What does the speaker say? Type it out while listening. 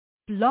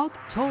Blog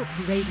Talk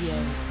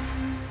Radio.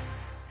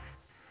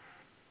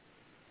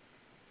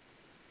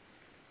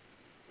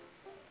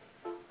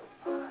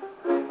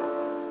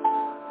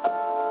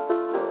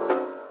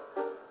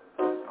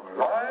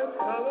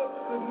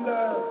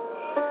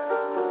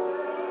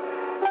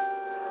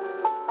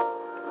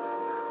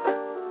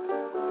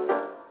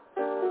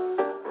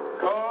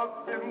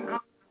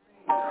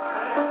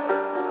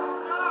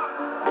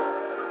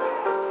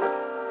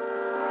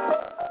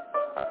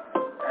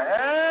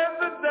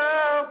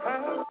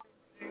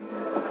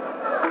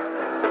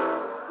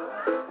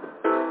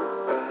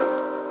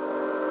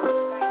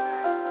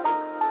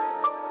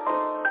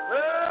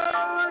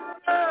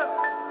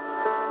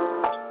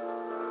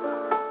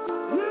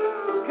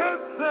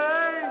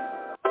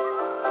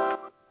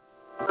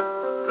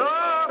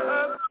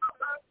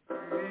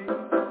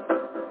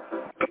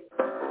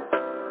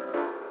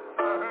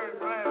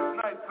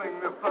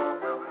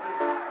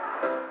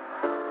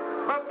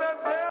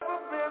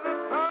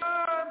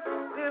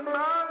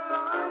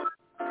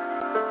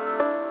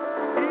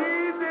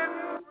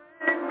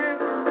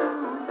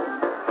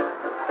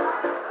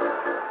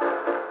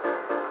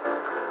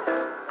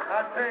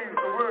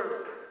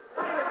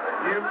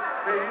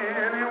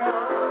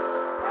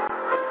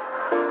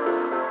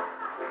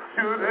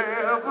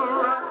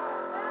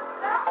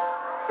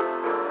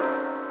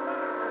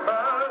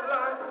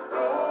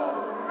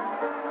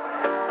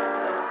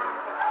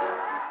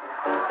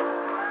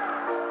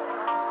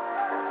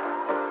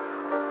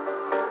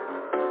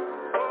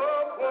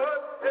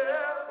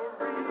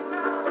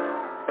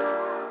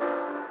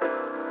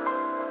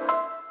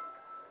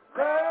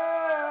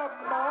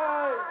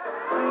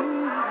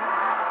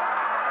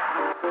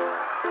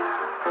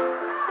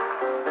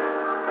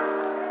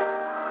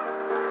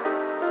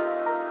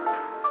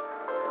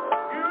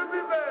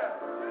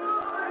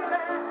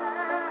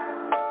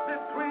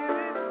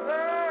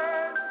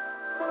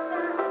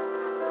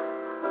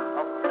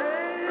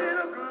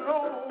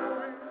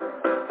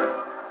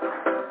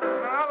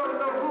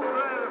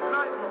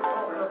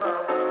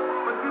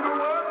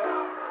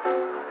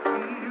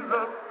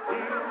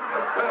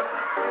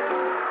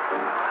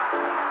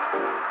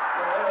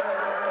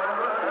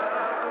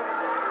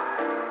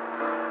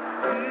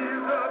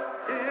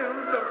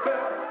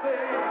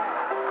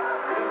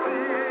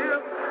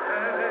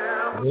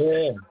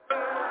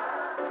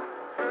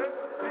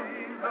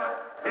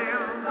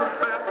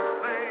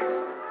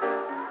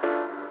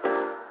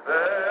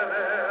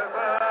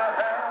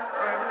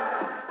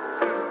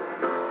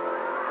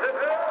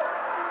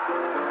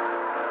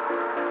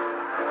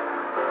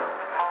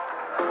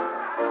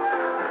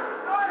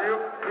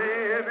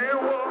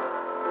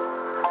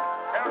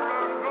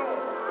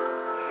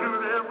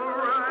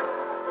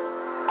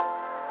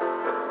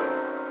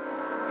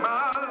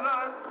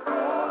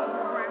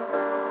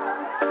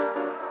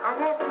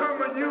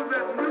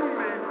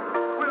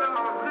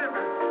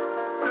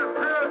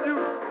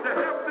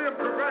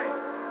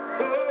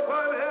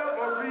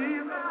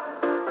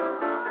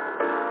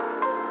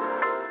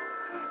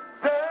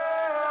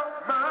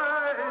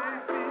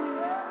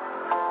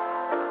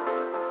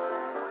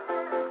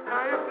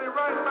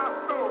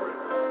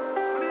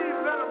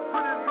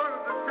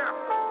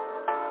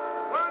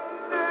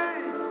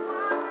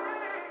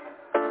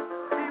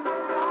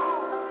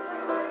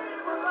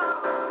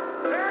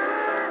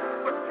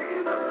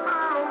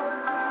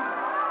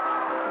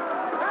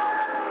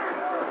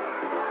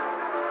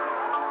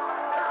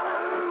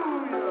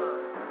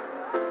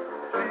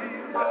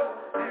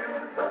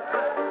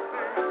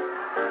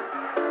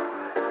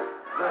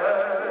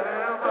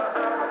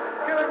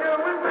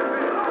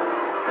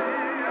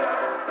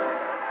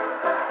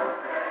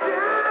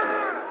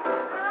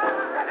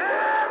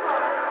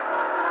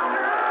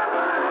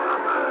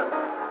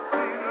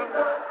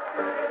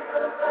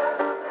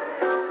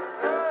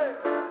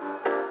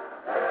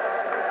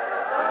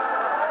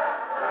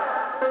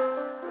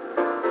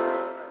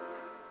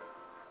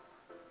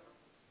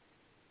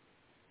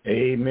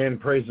 Amen.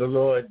 Praise the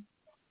Lord.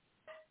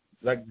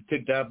 I'd like to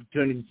take the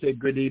opportunity to say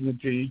good evening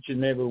to each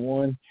and every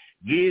one.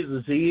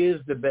 Jesus, he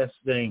is the best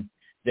thing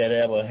that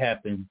ever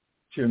happened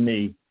to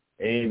me.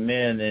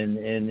 Amen. And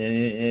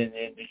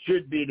it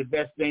should be the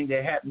best thing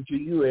that happened to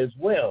you as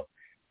well.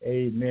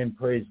 Amen.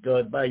 Praise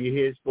God. Bow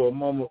your heads for a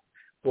moment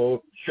for a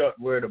short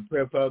word of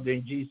prayer. Father,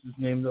 in Jesus'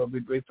 name, Lord, we're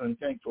grateful and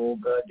thankful, oh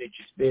God, that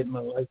you spared my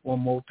life one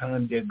more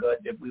time, dear God,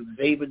 that we was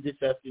able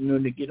this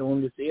afternoon to get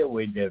on this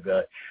airway, dear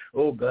God.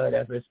 Oh God,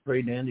 I just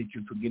pray now that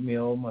you forgive me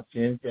all my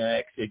sins. I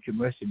ask that your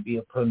mercy be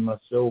upon my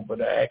soul,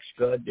 but I ask,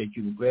 God, that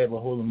you grab a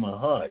hold of my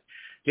heart,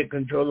 take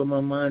control of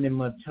my mind and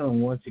my tongue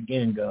once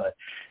again, God,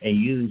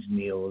 and use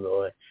me, oh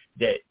Lord,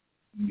 that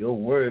your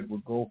word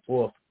will go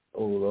forth,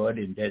 oh Lord,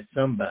 and that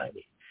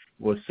somebody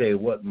will say,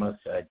 what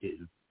must I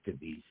do to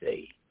be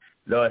saved?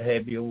 Lord,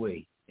 have your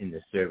way in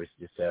the service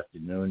this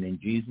afternoon. In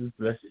Jesus'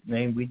 blessed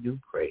name we do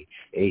pray.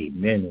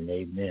 Amen and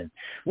amen.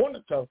 I want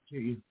to talk to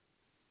you.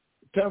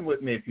 Turn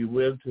with me, if you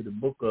will, to the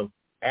book of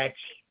Acts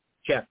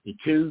chapter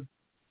 2,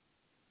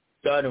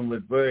 starting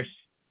with verse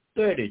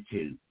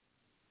 32.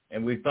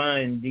 And we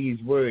find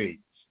these words,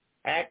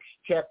 Acts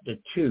chapter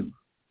 2,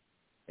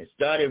 and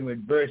starting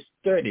with verse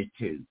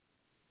 32.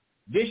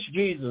 This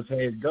Jesus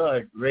has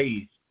God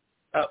raised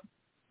up,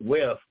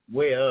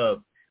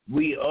 whereof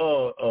we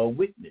all are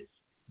witness.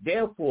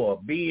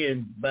 Therefore,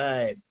 being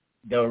by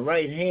the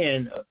right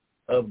hand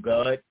of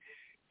God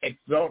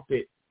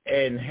exalted,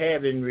 and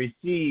having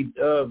received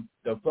of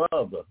the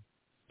Father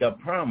the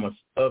promise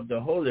of the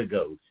Holy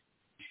Ghost,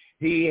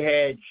 he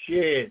had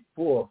shared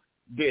forth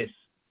this,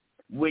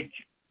 which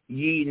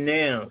ye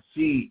now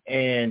see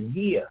and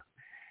hear.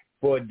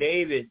 For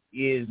David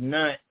is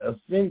not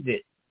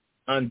ascended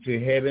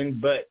unto heaven,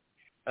 but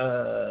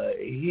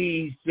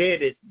he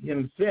said it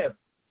himself,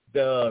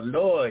 the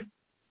Lord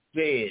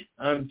said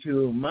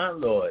unto my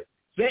Lord,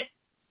 sit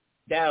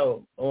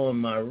thou on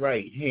my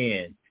right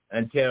hand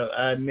until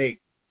I make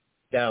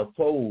thy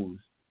foes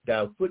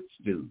thy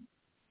footstool.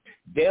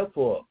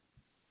 Therefore,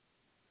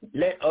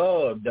 let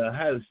all the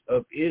house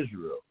of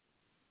Israel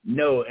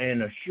know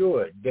and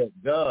assure that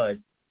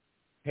God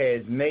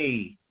has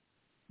made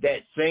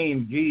that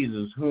same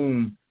Jesus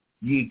whom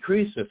ye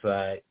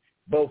crucified,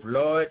 both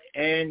Lord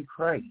and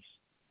Christ.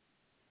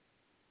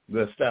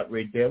 We'll stop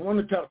right there. I want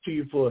to talk to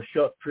you for a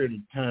short period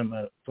of time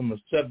from a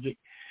subject,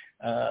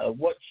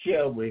 what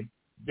shall we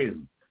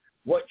do?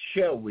 What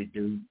shall we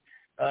do?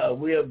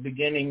 We are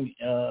beginning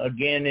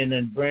again in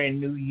a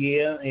brand new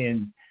year,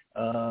 and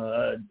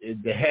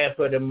the half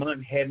of the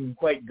month haven't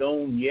quite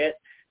gone yet,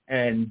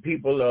 and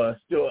people are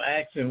still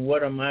asking,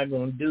 what am I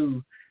going to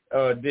do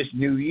this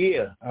new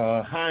year?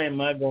 How am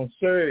I going to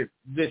serve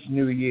this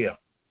new year?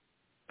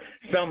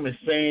 Some are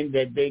saying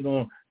that they're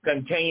going to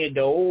continue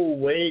the old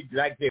ways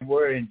like they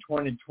were in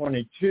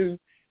 2022.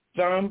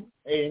 Some,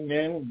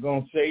 amen,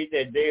 going to say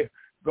that they're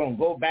going to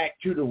go back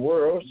to the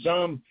world.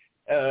 Some,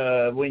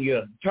 when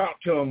you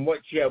talk to them, what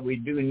shall we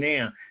do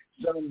now?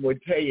 Some will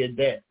tell you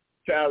that,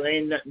 child,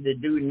 ain't nothing to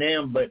do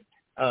now, but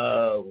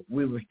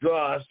we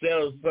withdraw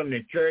ourselves from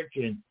the church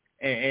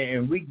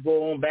and we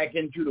go on back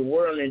into the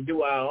world and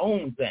do our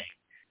own thing.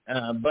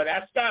 But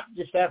I stopped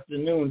this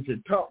afternoon to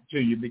talk to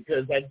you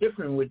because I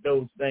differ with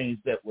those things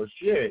that were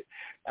shared.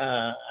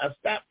 I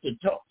stopped to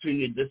talk to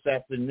you this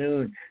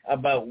afternoon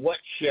about what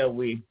shall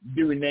we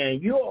do now.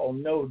 You all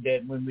know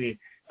that when we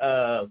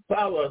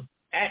follow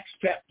Acts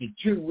chapter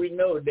 2, we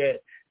know that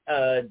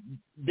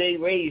they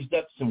raised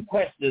up some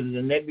questions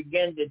and they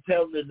began to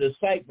tell the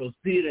disciples,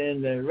 Peter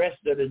and the rest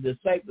of the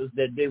disciples,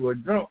 that they were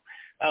drunk.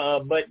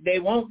 But they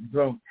weren't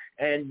drunk.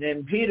 And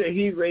then Peter,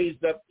 he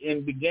raised up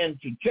and began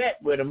to chat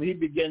with them. He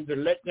began to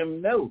let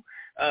them know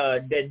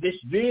that this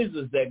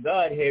Jesus that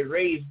God had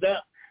raised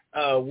up,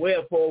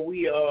 wherefore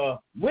we are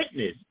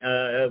witness.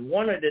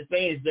 One of the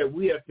things that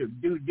we are to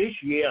do this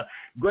year,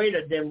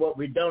 greater than what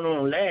we done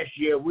on last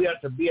year, we are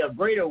to be a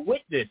greater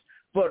witness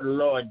for the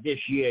Lord this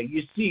year.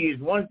 You see,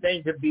 it's one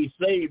thing to be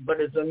saved, but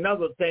it's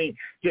another thing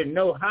to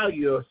know how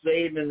you're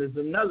saved, and it's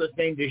another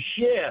thing to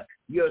share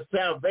your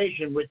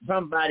salvation with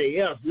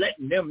somebody else,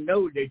 letting them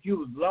know that you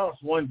was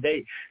lost one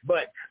day.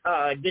 But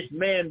this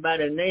man by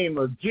the name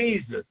of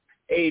Jesus,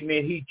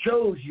 amen, he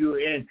chose you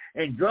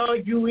and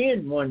drawed you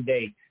in one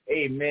day.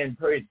 Amen.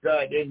 Praise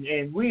God.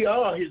 And we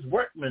are his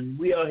workmen.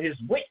 We are his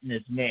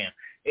witness now.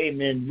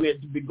 Amen. We're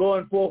to be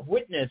going forth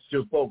witness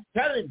to folks,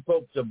 telling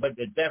folks about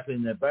the death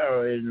and the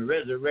burial and the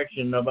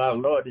resurrection of our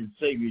Lord and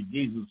Savior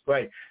Jesus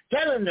Christ,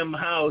 telling them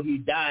how he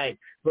died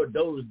for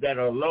those that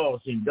are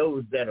lost and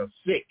those that are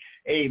sick.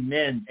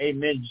 Amen.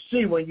 Amen.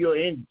 See, when you're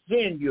in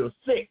sin, you're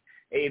sick.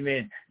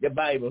 Amen. The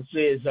Bible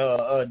says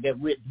that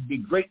we're to be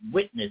great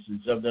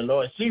witnesses of the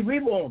Lord. See, we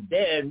weren't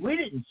there, and we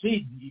didn't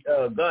see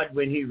God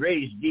when he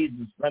raised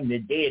Jesus from the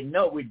dead.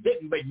 No, we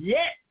didn't, but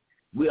yet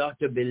we ought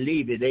to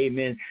believe it.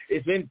 Amen.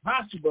 It's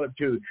impossible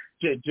to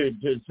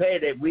say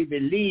that we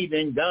believe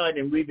in God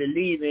and we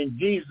believe in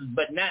Jesus,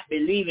 but not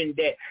believing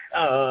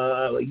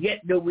that yet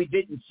though we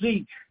didn't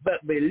see,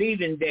 but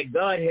believing that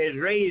God has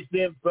raised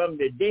him from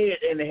the dead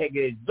and has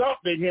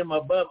exalted him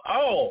above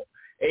all.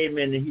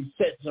 Amen. And he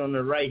sits on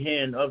the right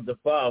hand of the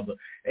Father.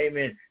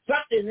 Amen.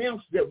 Something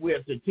else that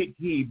we're to take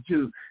heed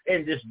to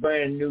in this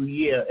brand new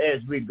year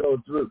as we go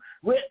through.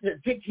 We're to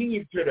take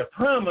heed to the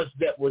promise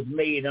that was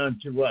made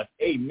unto us.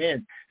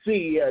 Amen.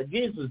 See,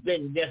 Jesus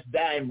didn't just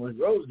die and was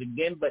rose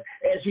again, but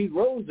as he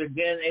rose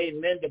again,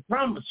 amen, the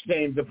promise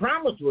came. The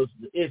promise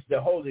is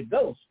the Holy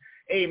Ghost.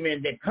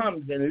 Amen, that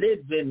comes and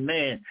lives in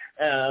man,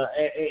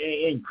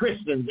 in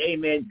Christians,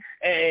 amen,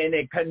 and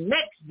it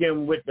connects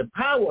them with the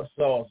power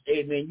source,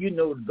 amen. You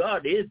know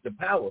God is the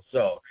power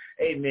source,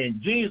 amen.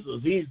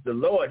 Jesus, he's the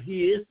Lord.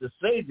 He is the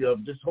Savior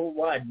of this whole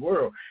wide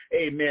world,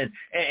 amen.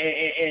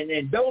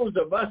 And those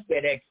of us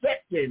that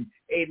accept him,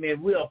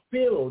 amen, we are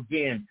filled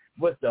again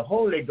with the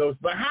Holy Ghost.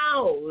 But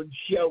how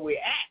shall we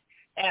act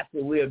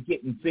after we're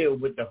getting filled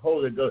with the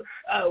Holy Ghost?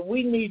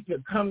 We need to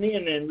come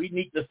in and we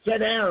need to sit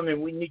down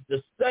and we need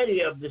to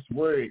study of this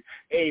word,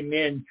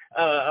 amen,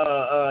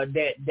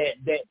 that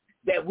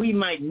we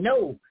might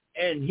know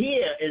and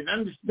hear and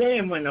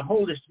understand when the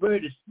Holy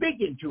Spirit is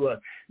speaking to us.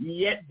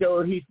 Yet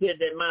though he said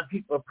that my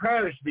people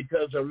perish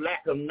because of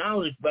lack of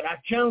knowledge, but I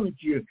challenge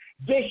you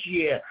this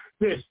year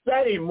to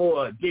study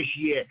more this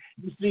year.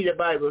 You see, the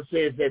Bible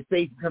says that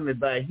faith cometh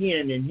by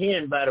hearing, and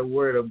hearing by the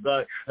word of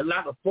God. A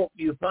lot of folk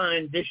you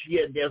find this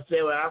year, they'll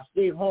say, well, I'll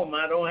stay home.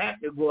 I don't have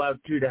to go out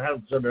to the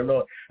house of the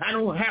Lord. I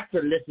don't have to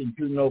listen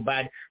to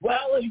nobody.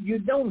 Well, you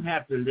don't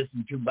have to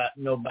listen to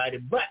nobody,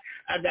 but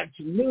I got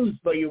some news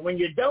for you. When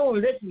you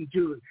don't listen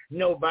to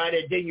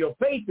nobody, then your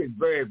faith is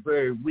very,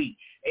 very weak.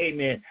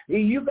 Amen.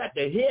 You got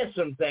to hear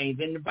some things.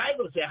 And the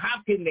Bible says,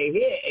 how can they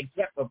hear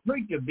except a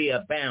preacher be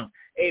abound?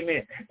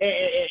 Amen.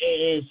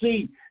 And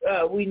see,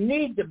 we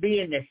need to be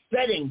in the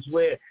settings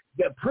where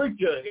the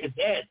preacher is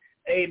at,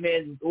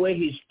 amen, where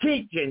he's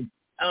teaching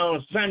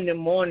on Sunday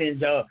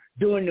mornings or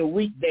during the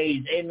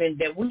weekdays, amen,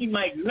 that we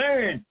might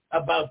learn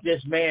about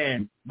this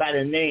man by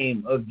the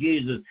name of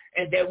Jesus,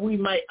 and that we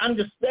might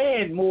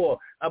understand more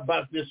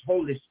about this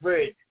Holy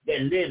Spirit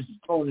that lives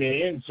on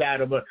the inside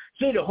of us.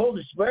 See, the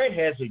Holy Spirit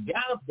has a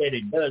job that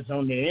it does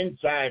on the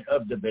inside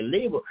of the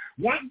believer.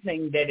 One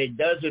thing that it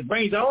does, it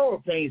brings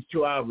all things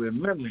to our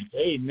remembrance.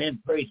 Amen.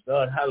 Praise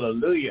God.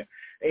 Hallelujah.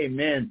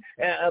 Amen.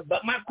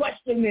 But my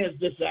question is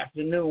this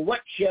afternoon,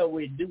 what shall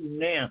we do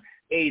now?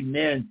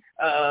 Amen.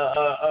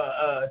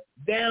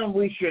 Then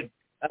we should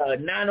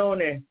not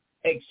only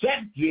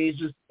accept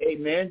Jesus,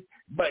 amen,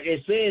 but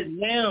it says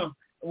now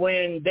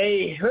when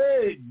they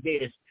heard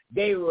this,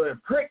 they were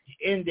pricked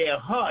in their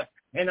heart.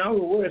 In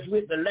other words,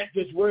 we let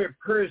this word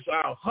curse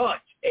our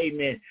hearts,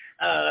 amen,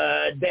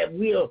 that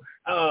we'll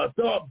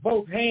throw up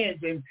both hands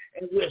and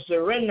we'll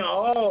surrender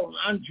all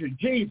unto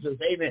Jesus,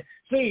 amen.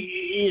 See,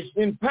 it's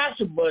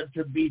impossible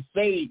to be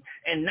saved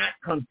and not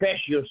confess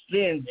your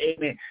sins,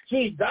 amen.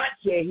 See, God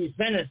said he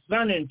sent his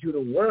son into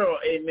the world,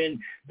 amen,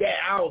 that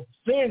our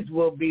sins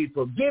will be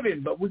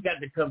forgiven, but we got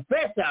to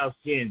confess our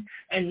sins.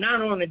 And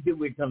not only do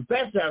we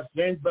confess our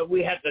sins, but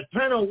we have to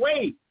turn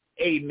away,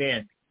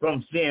 amen,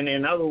 from sin.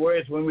 In other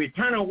words, when we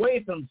turn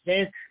away from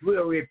sin,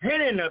 we're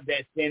repenting of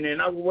that sin.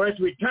 In other words,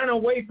 we turn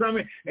away from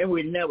it and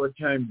we never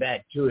turn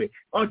back to it.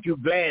 Aren't you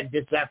glad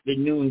this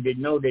afternoon to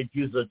know that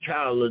you're a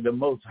child of the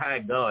Most High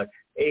God?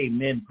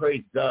 Amen.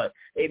 Praise God.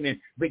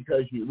 Amen.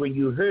 Because when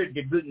you heard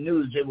the good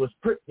news, it was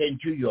pricked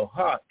into your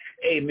heart.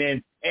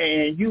 Amen.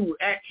 And you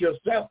ask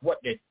yourself, what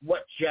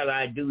shall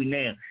I do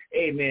now?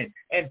 Amen.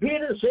 And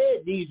Peter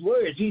said these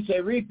words. He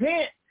said,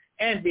 repent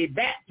and be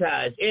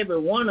baptized, every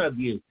one of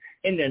you,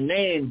 in the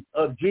name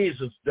of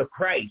Jesus the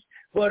Christ,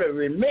 for the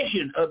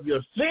remission of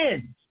your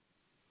sins,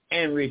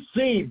 and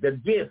receive the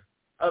gift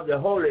of the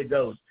Holy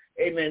Ghost.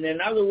 Amen. In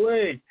other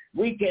words,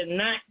 we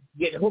cannot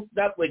get hooked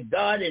up with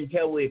God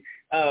until we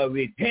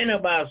repent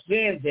of our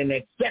sins and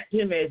accept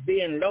him as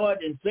being Lord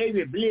and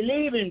Savior,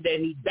 believing that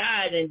he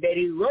died and that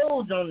he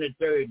rose on the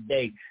third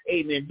day.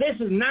 Amen. This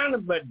is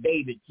none but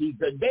David. See,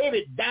 because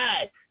David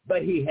died,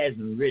 but he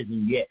hasn't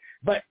risen yet.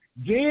 But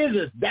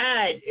Jesus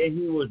died and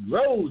he was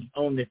rose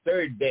on the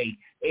third day.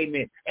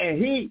 Amen.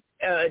 And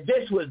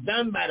this was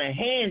done by the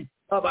hand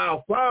of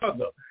our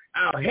Father,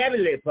 our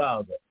Heavenly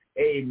Father.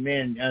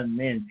 Amen.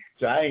 Amen.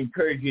 So I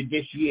encourage you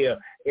this year,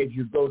 as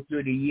you go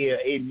through the year,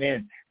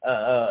 amen.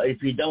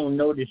 If you don't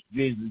notice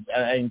Jesus,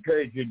 I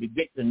encourage you to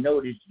get to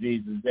notice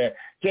Jesus.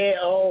 Say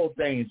all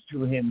things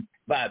to him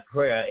by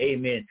prayer.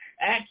 Amen.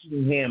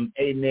 Asking him,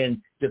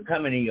 amen, to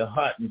come into your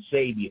heart and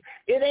save you.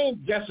 It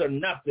ain't just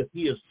enough to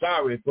feel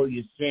sorry for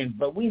your sins,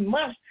 but we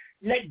must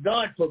let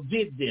God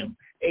forgive them.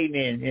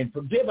 Amen. And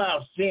forgive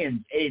our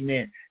sins.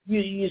 Amen.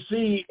 You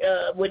see,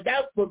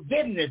 without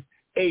forgiveness,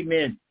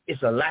 amen,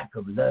 it's a lack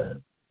of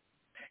love.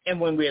 And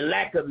when we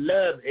lack of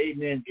love,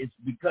 amen, it's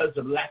because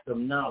of lack of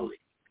knowledge.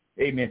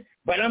 Amen.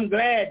 But I'm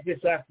glad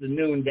this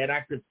afternoon that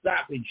I could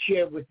stop and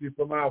share with you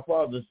from our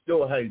Father's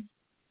storehouse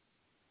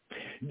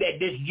that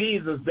this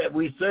Jesus that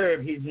we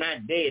serve, he's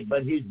not dead,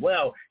 but he's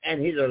well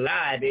and he's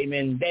alive.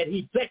 Amen. That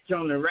he sits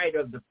on the right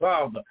of the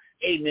Father.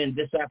 Amen.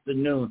 This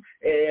afternoon.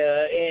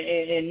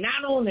 And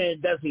not only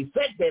does he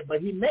sit there,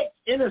 but he makes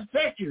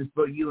intercessions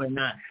for you and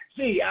I.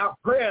 See, our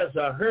prayers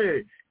are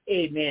heard.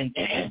 Amen.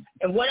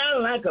 And what I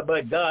like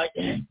about God,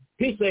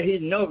 he said he's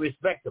no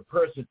respecter of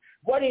person.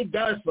 What he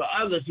does for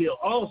others, he'll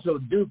also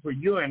do for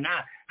you and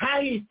I.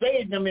 How he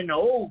saved them in the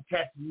Old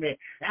Testament,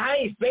 how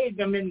he saved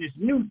them in this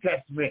New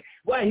Testament.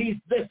 Well, he's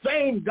the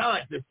same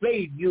God to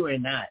save you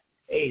and I.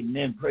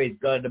 Amen. Praise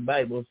God. The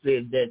Bible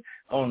says that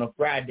on a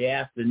Friday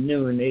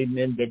afternoon,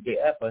 amen, that they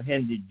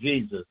apprehended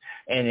Jesus.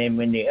 And then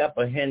when they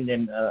apprehended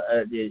him,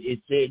 it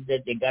said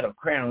that they got a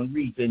crown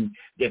wreath and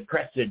they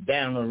pressed it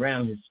down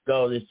around his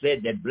skull. It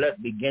said that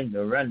blood began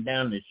to run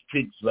down his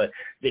cheeks, but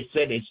they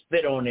said they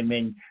spit on him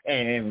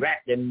and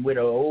wrapped him with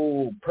an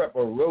old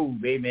purple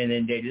robe, amen,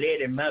 and they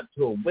led him out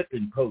to a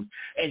whipping post,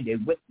 and they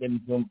whipped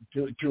him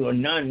to a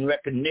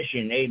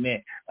non-recognition,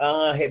 amen.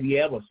 Have you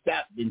ever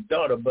stopped and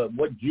thought about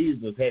what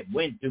Jesus had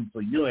went through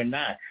for you and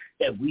I?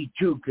 that we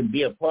too can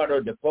be a part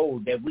of the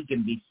fold, that we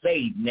can be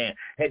saved now.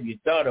 Have you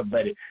thought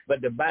about it?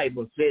 But the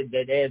Bible said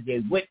that as they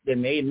whipped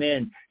him,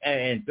 amen,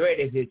 and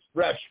threaded his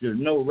flesh to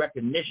no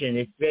recognition,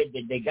 it said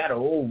that they got an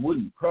old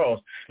wooden cross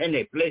and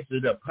they placed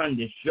it upon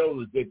his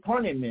shoulders. They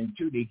put him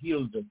into the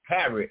hills of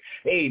Calvary.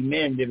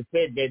 Amen. They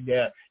said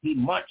that he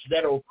marched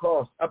that old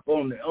cross up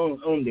on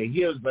the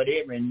hills, but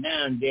every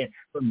now and then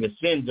from the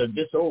sins of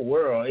this old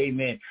world,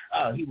 amen,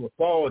 he will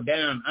fall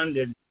down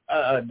under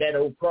that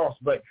old cross.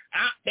 But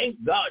I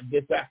thank God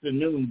this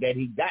afternoon that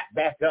he got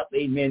back up,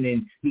 amen,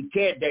 and he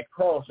carried that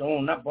cross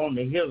on up on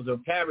the hills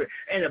of Calvary.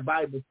 And the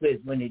Bible says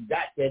when he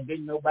got there,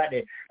 didn't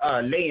nobody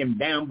lay him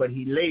down, but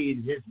he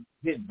laid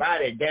his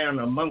body down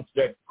amongst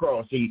that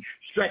cross. He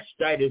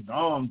stretched out his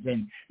arms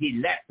and he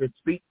let his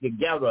feet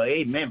together.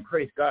 Amen.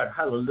 Praise God.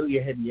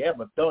 Hallelujah. Have you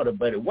ever thought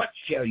about it? What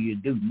shall you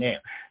do now?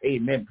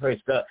 Amen. Praise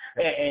God.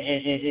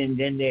 And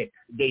then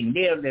they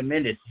nailed him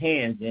in his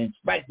hands and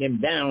spiked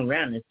him down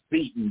around his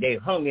feet, and they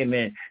hung him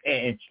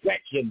and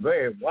stretched him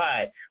very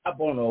wide up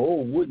on an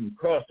old wooden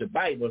cross. The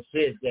Bible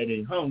says that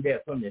he hung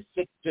there from the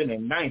 6th to the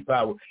 9th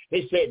hour.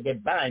 It said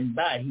that by and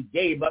by he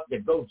gave up the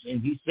ghost,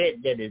 and he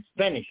said that it's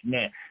finished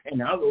now.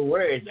 In other words,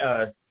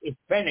 it's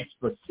finished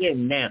for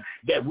sin now,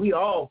 that we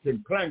all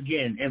can plunge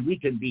in and we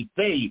can be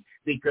saved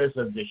because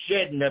of the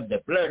shedding of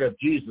the blood of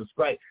Jesus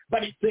Christ.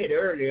 But it said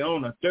early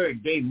on a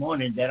third day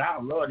morning that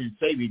our Lord and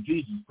Savior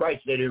Jesus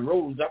Christ, that he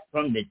rose up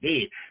from the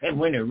dead. And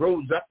when he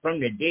rose up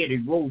from the dead, he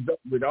rose up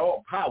with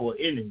all power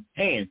in his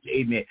hands.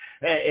 Amen.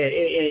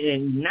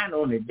 And not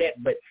only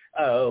that, but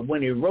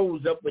when he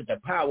rose up with the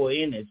power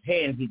in his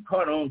hands, he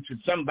caught on to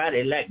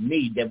somebody like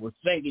me that was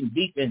sinking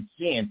deep in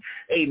sin.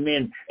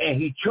 Amen. And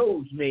he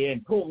chose me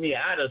and pulled me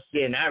out of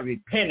sin. I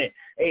repented,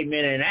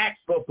 amen, and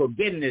asked for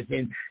forgiveness.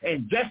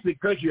 And just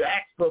because you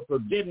ask for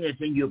forgiveness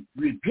and you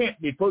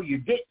repent before you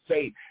get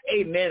saved,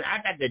 amen,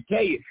 I got to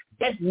tell you,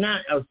 that's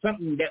not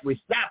something that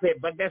we stop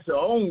at, but that's an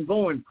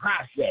ongoing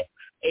process.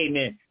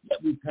 Amen.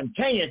 That we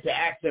continue to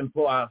ask him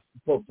for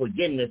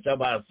forgiveness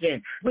of our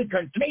sin. We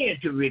continue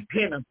to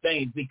repent of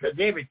things because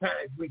every time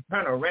we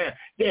turn around,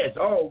 there's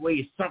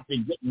always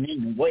something getting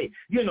in the way.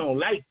 You know,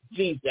 life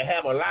seems to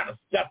have a lot of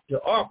stuff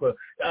to offer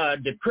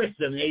the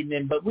Christian,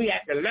 amen, but we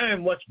have to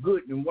learn what's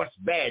good and what's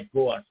bad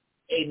for us.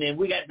 Amen.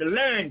 We got to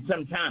learn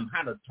sometimes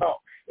how to talk.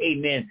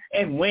 Amen.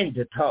 And when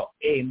to talk.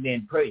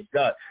 Amen. Praise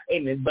God.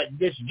 Amen. But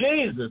this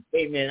Jesus,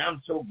 amen,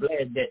 I'm so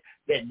glad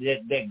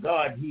that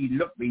God, he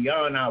looked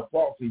beyond our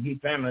faults and he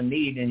found a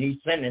need and he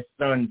sent his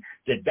son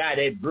to die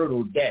that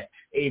brutal death.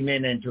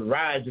 Amen. And to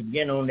rise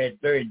again on that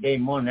third day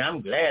morning.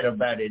 I'm glad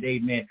about it.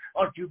 Amen.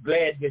 Aren't you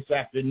glad this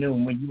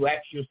afternoon when you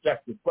ask yourself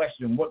the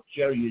question, what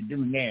shall you do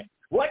now?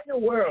 What in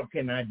the world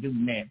can I do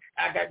now?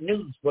 I got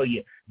news for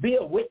you. Be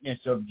a witness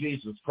of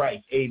Jesus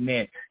Christ.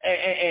 Amen.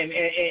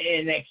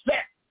 And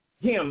accept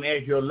him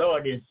as your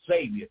Lord and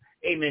Savior.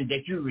 Amen.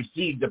 That you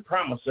receive the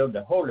promise of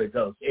the Holy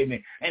Ghost.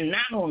 Amen. And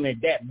not only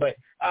that, but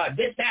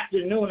this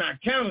afternoon I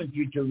challenge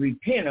you to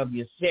repent of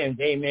your sins.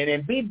 Amen.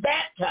 And be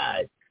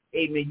baptized.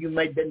 Amen. You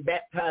may have been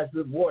baptized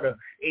with water.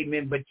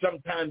 Amen. But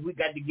sometimes we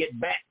got to get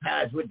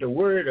baptized with the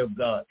word of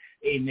God.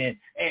 Amen.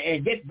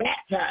 And get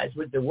baptized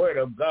with the word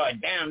of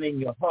God down in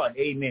your heart.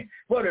 Amen.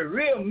 For the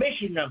real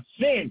mission of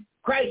sin,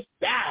 Christ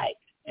died.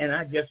 And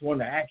I just want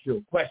to ask you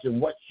a question.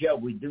 What shall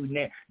we do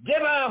now?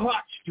 Give our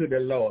hearts to the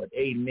Lord.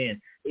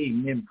 Amen.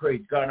 Amen.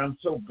 Praise God. I'm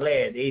so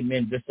glad,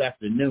 amen, this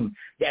afternoon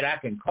that I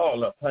can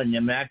call upon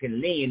him. I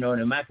can lean on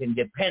him. I can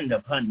depend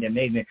upon him.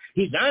 Amen.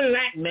 He's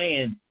unlike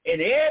man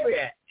in every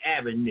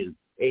avenue.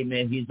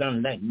 Amen. He's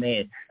unlike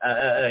man.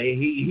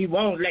 He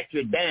won't let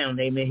you down.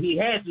 Amen. He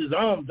has his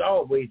arms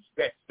always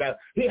stretched out.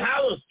 He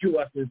hollers to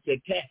us and says,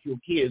 cast your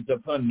cares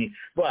upon me,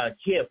 for I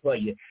care for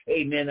you.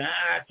 Amen.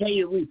 I tell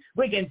you,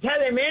 we can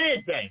tell him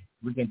anything.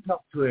 We can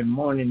talk to him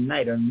morning,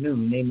 night, or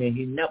noon. Amen.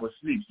 He never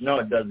sleeps,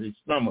 nor does he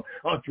slumber.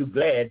 Aren't you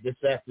glad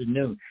this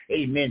afternoon,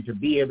 amen, to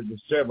be able to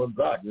serve a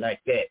God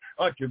like that?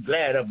 Aren't you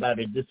glad about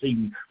it this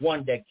evening?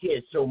 One that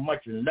cares so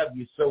much and loves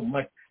you so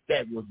much,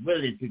 that was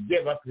willing to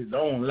give up his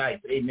own life,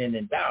 amen,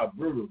 and die a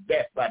brutal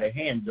death by the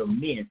hands of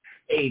men,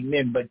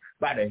 amen, but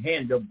by the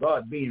hand of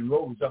God being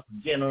rose up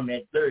again on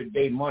that third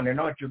day morning.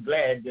 Aren't you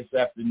glad this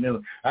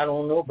afternoon? I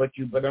don't know about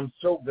you, but I'm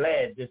so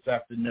glad this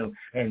afternoon.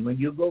 And when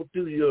you go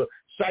through your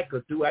cycle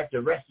throughout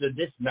the rest of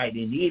this night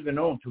and even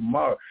on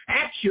tomorrow,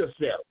 ask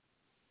yourself,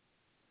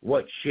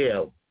 what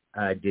shall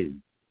I do?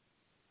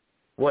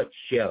 What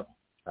shall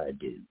I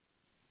do?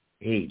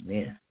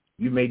 Amen.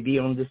 You may be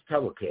on this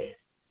telecast.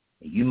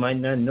 You might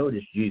not know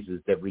this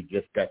Jesus that we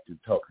just got to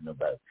talking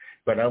about,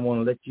 but I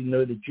want to let you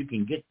know that you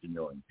can get to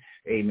know him.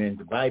 Amen.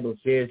 The Bible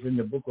says in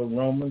the book of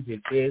Romans,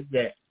 it says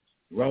that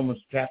Romans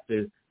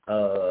chapter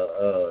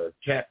 10,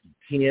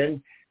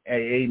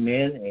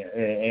 amen,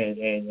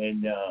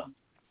 and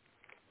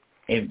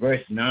in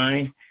verse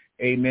 9,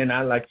 amen,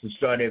 I like to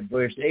start at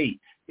verse 8.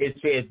 It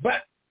says,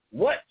 but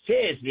what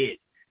says it?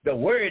 The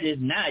word is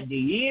nigh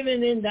thee,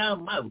 even in thy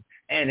mouth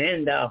and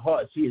in thy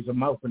heart. See, it's a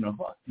mouth and a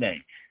heart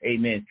thing.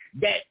 Amen.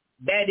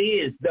 That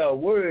is the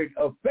word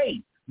of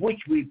faith which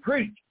we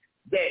preach,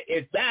 that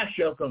if thou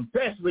shalt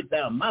confess with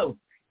thy mouth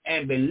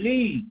and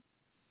believe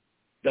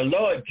the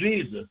Lord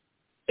Jesus,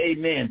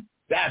 amen,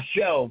 thou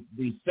shalt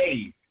be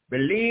saved.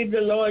 Believe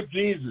the Lord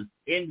Jesus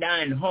in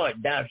thine heart,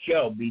 thou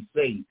shalt be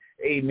saved.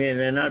 Amen.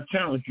 And I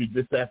challenge you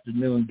this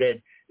afternoon that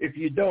if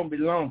you don't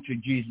belong to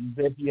Jesus,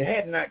 if you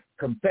have not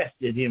confessed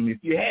him, if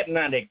you have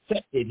not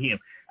accepted him,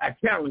 I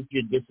challenge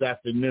you this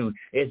afternoon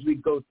as we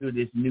go through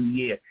this new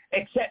year,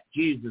 accept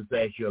Jesus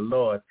as your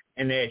Lord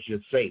and as your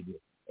Savior.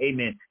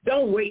 Amen.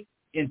 Don't wait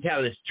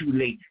until it's too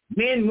late.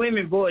 Men,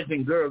 women, boys,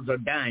 and girls are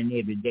dying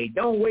every day.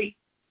 Don't wait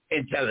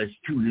until it's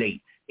too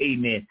late.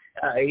 Amen.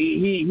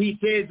 He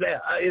says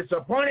that it's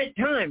appointed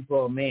time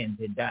for a man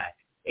to die.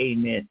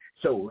 Amen.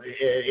 So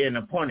an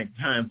appointed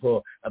time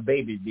for a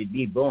baby to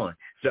be born.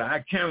 So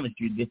I challenge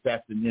you this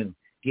afternoon,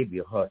 give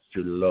your hearts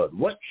to the Lord.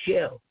 What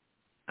shall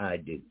I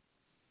do?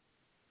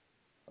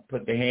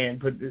 Put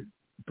the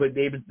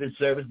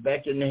service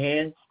back in the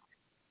hands.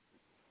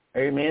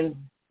 Amen.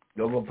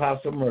 Go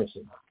Apostle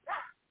Mercy.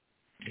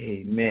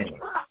 Amen.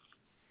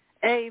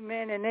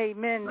 Amen and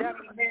amen. That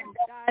was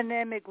a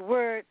dynamic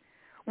word.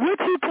 Would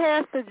you,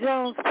 Pastor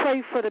Jones,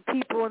 pray for the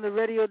people on the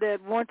radio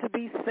that want to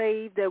be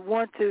saved, that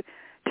want to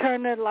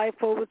turn their life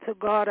over to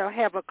God or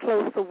have a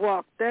closer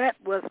walk? That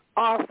was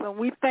awesome.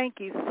 We thank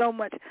you so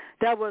much.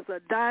 That was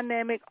a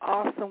dynamic,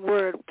 awesome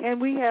word. Can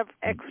we have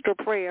extra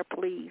prayer,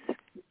 please?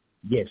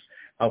 Yes.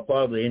 Our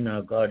Father and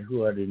our God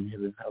who art in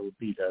heaven, hallowed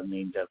be thy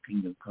name, thy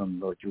kingdom come,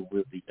 Lord, your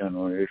will be done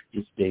on earth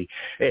this day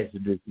as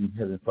it is in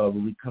heaven. Father,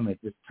 we come at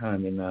this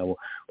time in our,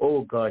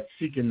 oh God,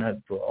 seeking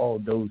out for all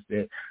those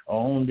that are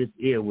on this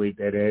airway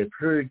that have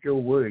heard your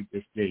word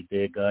this day,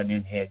 dear God,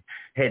 and had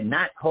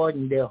not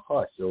hardened their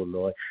hearts, oh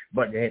Lord,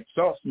 but had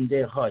softened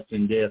their hearts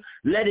and they're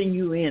letting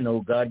you in, oh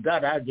God.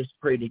 God, I just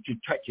pray that you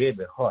touch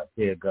every heart,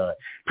 dear God.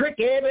 Prick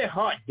every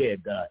heart, dear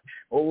God.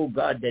 Oh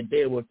God, that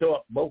they will throw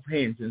up both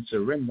hands and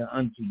surrender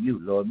unto you,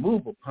 Lord.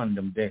 Move upon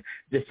them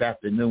this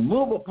afternoon.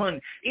 Move upon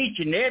each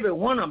and every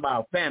one of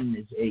our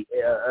families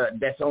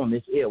that's on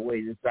this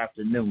airway this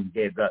afternoon,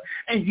 dear God.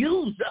 And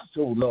use us,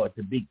 oh Lord,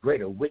 to be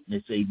greater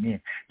witness, amen,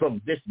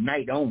 from this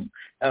night on,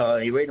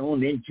 right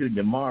on into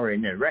tomorrow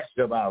and the rest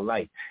of our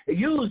life.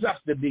 Use us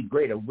to be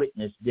greater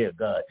witness, dear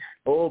God.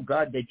 Oh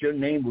God, that your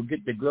name will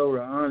get the glory,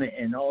 honor,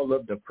 and all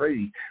of the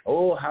praise.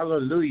 Oh,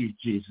 hallelujah,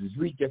 Jesus.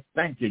 We just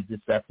thank you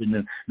this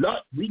afternoon.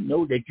 Lord, we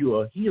know that you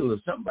are a healer.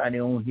 Somebody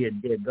on here,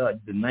 dear God,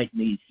 tonight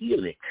needs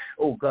healing.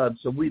 Oh, God,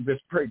 so we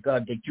just pray,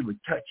 God, that you would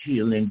touch,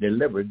 heal, and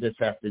deliver this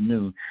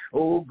afternoon.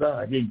 Oh,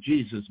 God, in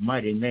Jesus'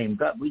 mighty name.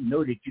 God, we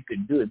know that you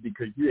can do it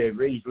because you have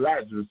raised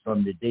Lazarus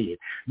from the dead.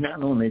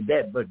 Not only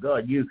that, but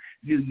God, you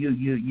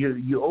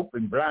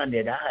open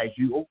blinded eyes.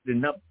 You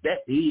open up deaf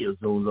ears,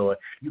 oh, Lord.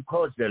 You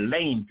cause the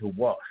lame to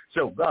walk.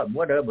 So, God,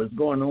 whatever's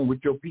going on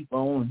with your people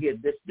on here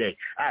this day,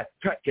 I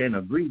touch and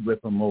agree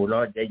with them, oh,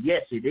 Lord, that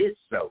yes, it is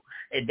so,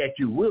 and that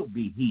you will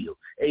be healed.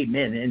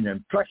 Amen. In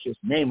the precious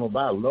name of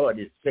our Lord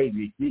and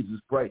Savior, Jesus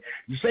Christ.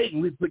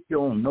 Satan, we put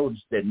you on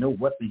notice that no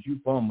weapons you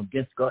form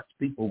against God's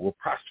people will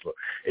prosper.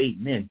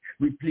 Amen.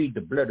 We plead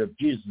the blood of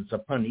Jesus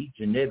upon each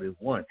and every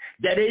one,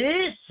 that it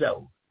is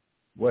so.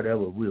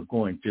 Whatever we're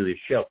going through, it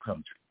shall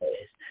come to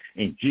pass.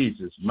 In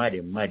Jesus'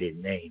 mighty, mighty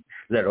name,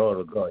 let all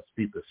of God's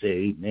people say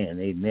amen,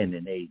 amen,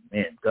 and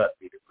amen. God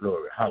be the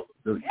glory.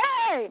 Hallelujah.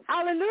 Hey,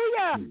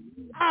 hallelujah.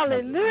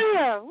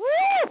 Hallelujah.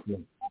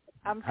 Woo!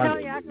 I'm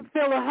telling you, I can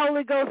feel the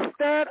Holy Ghost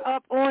stirred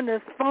up on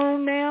this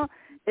phone now.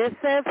 It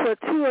says for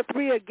 2 or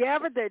 3 are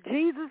gathered that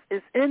Jesus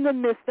is in the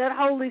midst. That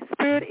Holy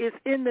Spirit is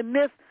in the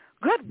midst.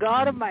 Good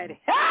God Almighty.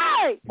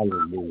 Hey!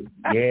 Hallelujah.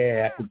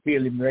 Yeah, I can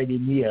feel him right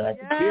in here. I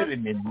can feel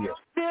him in here.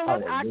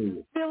 I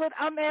can feel it.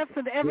 I'm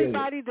asking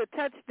everybody to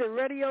touch the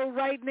radio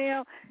right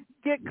now.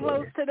 Get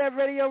close to that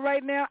radio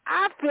right now.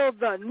 I feel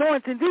the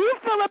anointing. Do you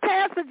feel it,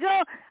 Pastor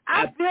Joe?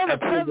 I feel the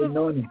presence of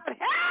God.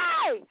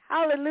 Hey!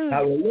 Hallelujah.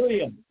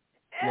 Hallelujah.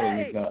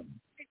 Hey! Glory God.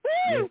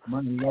 Yes,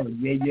 money, Lord.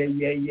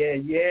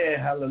 Yeah.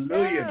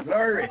 Hallelujah.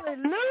 Glory.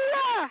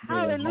 Hallelujah.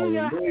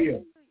 Hallelujah.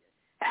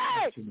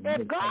 Hey,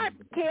 if God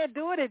can't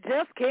do it, it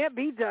just can't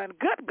be done.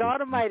 Good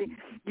God Almighty.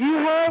 You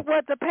heard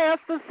what the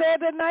pastor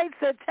said tonight?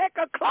 Said, take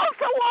a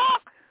closer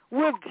walk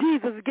with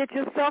Jesus. Get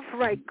yourself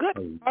right.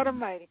 Good God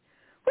Almighty.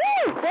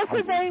 Woo! What's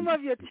the name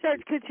of your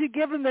church? Could you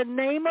give him the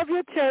name of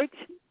your church?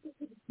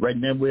 Right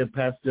now we're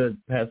Pastor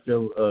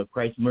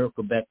Christ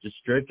Miracle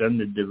Baptist Church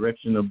under the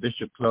direction of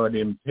Bishop Claude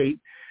M.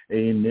 Tate.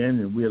 Amen.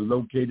 And we're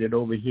located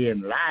over here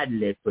in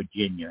Lydelet,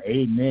 Virginia.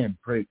 Amen.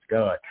 Praise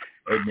God.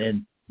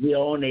 Amen. We're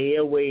on the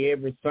airway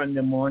every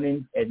Sunday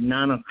morning at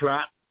 9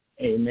 o'clock.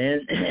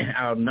 Amen.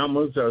 Our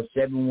numbers are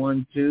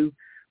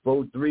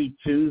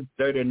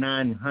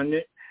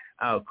 712-432-3900.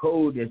 Our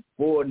code is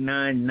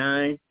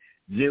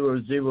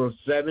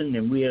 499007,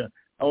 and we are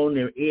on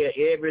the air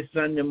every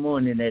Sunday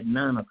morning at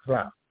 9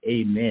 o'clock.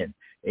 Amen.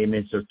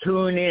 Amen. So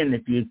tune in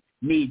if you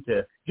need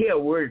to hear a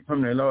word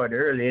from the Lord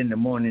early in the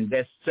morning.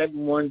 That's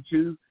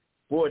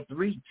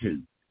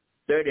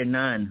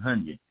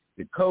 712-432-3900.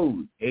 The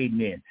code,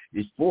 amen,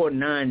 is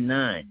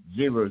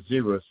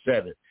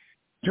 499007.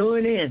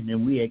 Tune in,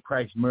 and we at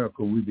Christ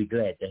Miracle, we'll be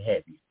glad to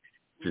have you.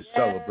 to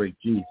celebrate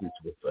Jesus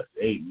with us.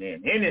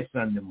 Amen. Any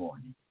Sunday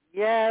morning.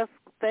 Yes,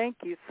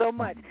 thank you so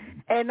much.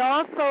 And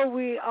also,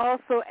 we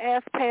also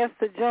asked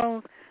Pastor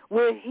Jones,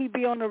 will he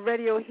be on the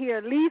radio here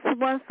at least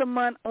once a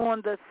month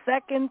on the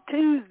second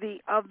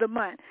Tuesday of the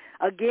month?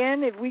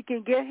 Again, if we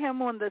can get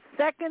him on the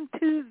second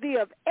Tuesday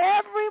of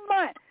every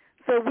month,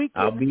 so we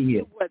can I'll be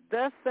here. What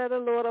thus said the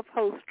Lord of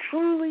hosts.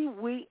 Truly,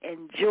 we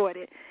enjoyed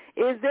it.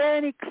 Is there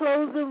any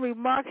closing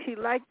remarks you'd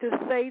like to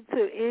say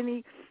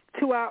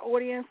to our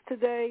audience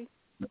today?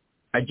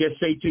 I just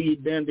say to you,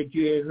 Dan, that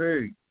you have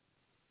heard.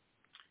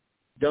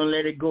 Don't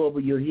let it go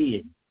over your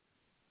head,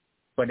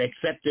 but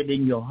accept it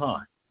in your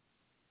heart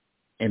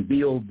and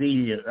be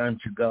obedient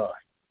unto God.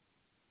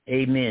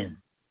 Amen.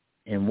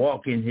 And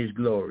walk in his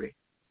glory.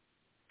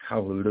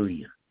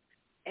 Hallelujah.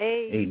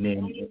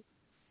 Amen.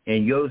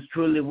 And yours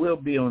truly will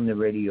be on the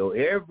radio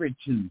every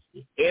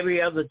Tuesday,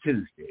 every other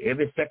Tuesday,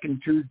 every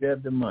second Tuesday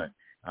of the month.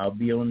 I'll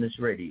be on this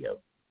radio.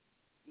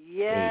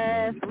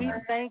 Yes, we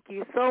thank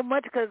you so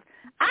much because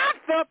I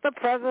felt the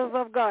presence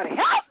of God.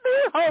 Help me,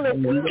 Holy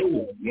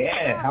Spirit.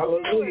 Yeah,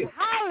 hallelujah.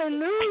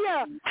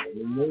 Hallelujah.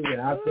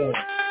 Hallelujah. I felt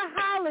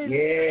Hallelujah.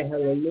 Yeah,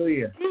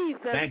 hallelujah.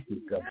 Jesus. Thank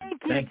you, God.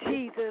 Thank you,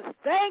 Jesus.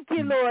 Thank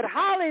you, Lord.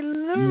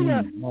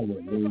 Hallelujah.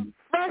 Hallelujah.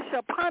 Fresh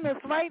upon us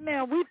right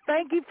now. We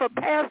thank you for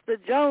Pastor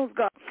Jones,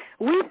 God.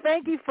 We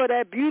thank you for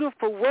that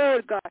beautiful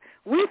word, God.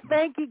 We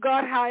thank you,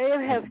 God, how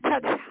it has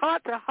touched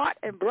heart to heart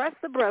and breast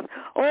to breast.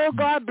 Oh,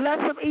 God, bless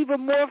him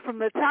even more from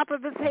the top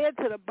of his head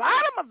to the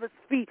bottom of his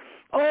feet.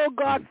 Oh,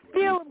 God,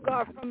 fill him,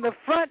 God, from the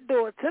front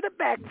door to the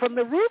back, from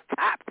the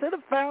rooftop to the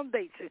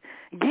foundation.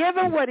 Give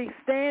him what he's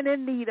standing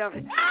in need of.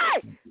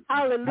 Hey!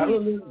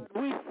 Hallelujah.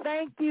 We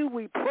thank you.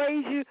 We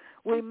praise you.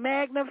 We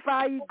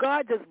magnify you.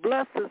 God, just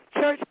bless this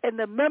church and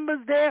the members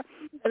there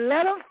and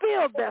let them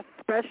feel that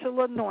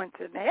special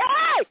anointing.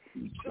 Hey!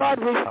 God,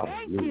 we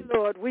thank you,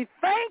 Lord. We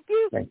thank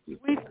you.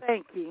 We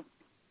thank you.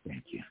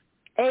 Thank you.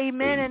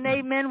 Amen and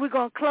amen. We're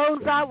going to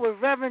close out with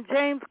Reverend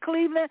James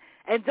Cleveland.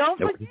 And don't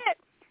forget,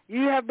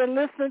 you have been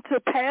listening to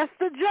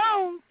Pastor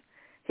Jones.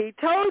 He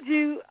told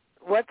you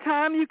what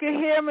time you can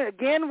hear him.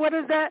 Again, what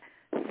is that?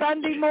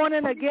 Sunday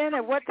morning again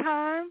at what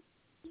time?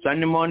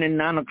 Sunday morning,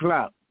 9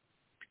 o'clock.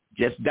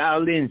 Just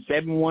dial in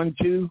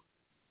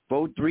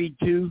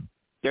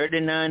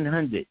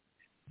 712-432-3900.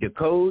 The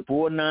code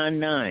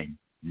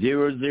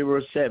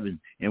 499007.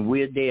 And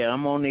we're there.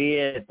 I'm on the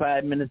air at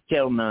 5 minutes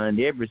till 9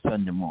 every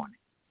Sunday morning.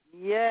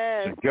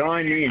 Yes. So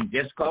join in.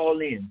 Just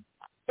call in.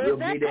 We'll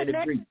be there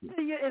to greet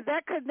you. Is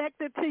that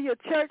connected to your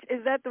church?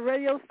 Is that the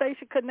radio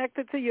station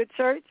connected to your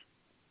church?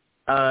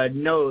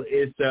 No,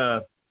 it's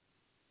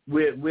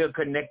we're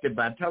connected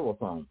by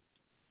telephone.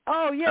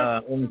 Oh,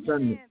 yes. On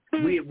Sunday.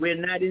 We're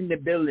not in the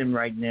building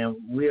right now.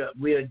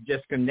 We're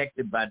just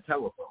connected by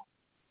telephone.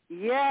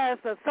 Yes,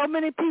 so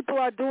many people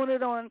are doing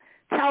it on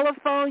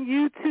telephone,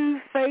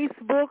 YouTube,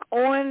 Facebook,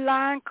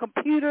 online,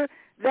 computer.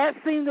 That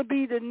seems to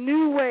be the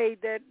new way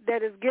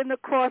that is getting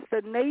across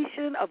the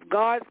nation of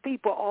God's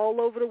people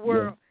all over the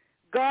world.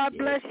 Yeah. God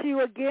bless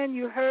you again.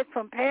 You heard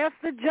from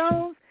Pastor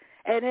Jones.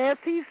 And as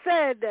he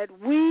said that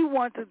we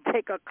want to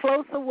take a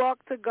closer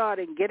walk to God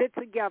and get it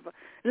together.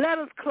 Let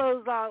us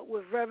close out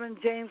with Reverend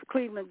James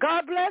Cleveland.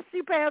 God bless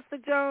you, Pastor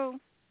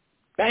Jones.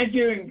 Thank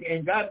you,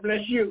 and God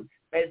bless you.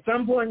 At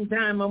some point in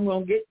time, I'm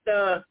going to get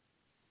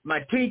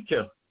my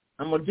teacher.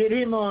 I'm going to get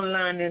him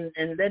online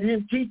and let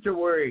him teach a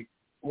word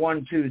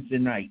one Tuesday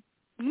night.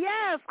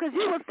 Yes, because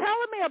you was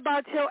telling me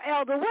about your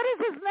elder. What is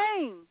his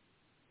name?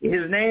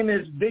 His name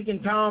is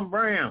Deacon Tom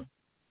Brown.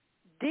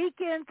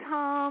 Deacon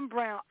Tom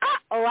Brown.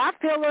 Oh, I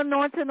feel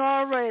anointing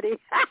already.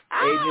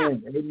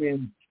 Amen.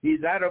 Amen.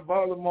 He's out of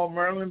Baltimore,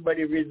 Maryland, but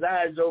he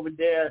resides over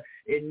there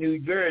in New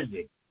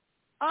Jersey.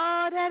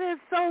 Oh, that is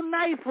so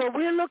nice. Well,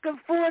 we're looking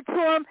forward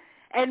to him.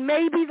 And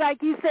maybe,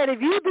 like you said, if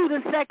you do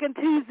the second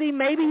Tuesday,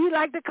 maybe he'd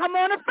like to come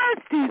on the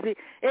first Tuesday.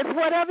 It's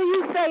whatever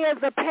you say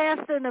as a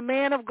pastor and a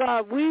man of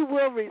God. We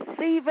will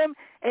receive him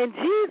in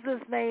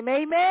Jesus' name.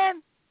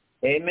 Amen?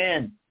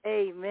 Amen.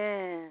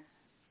 Amen.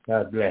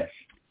 God bless.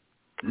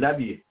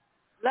 Love you.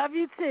 Love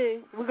you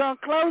too. We're going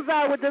to close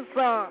out with this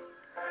song.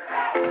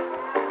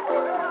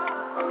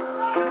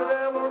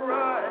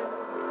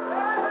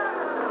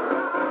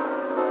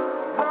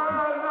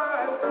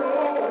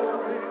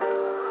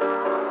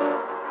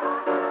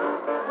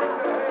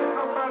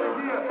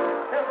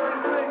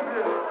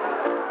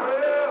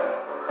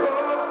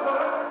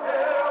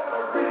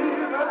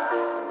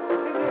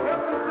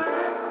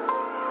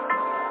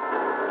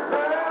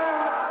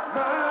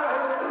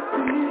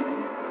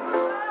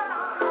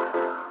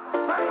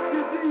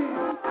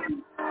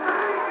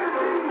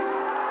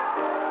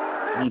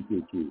 Thank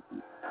you, Jesus.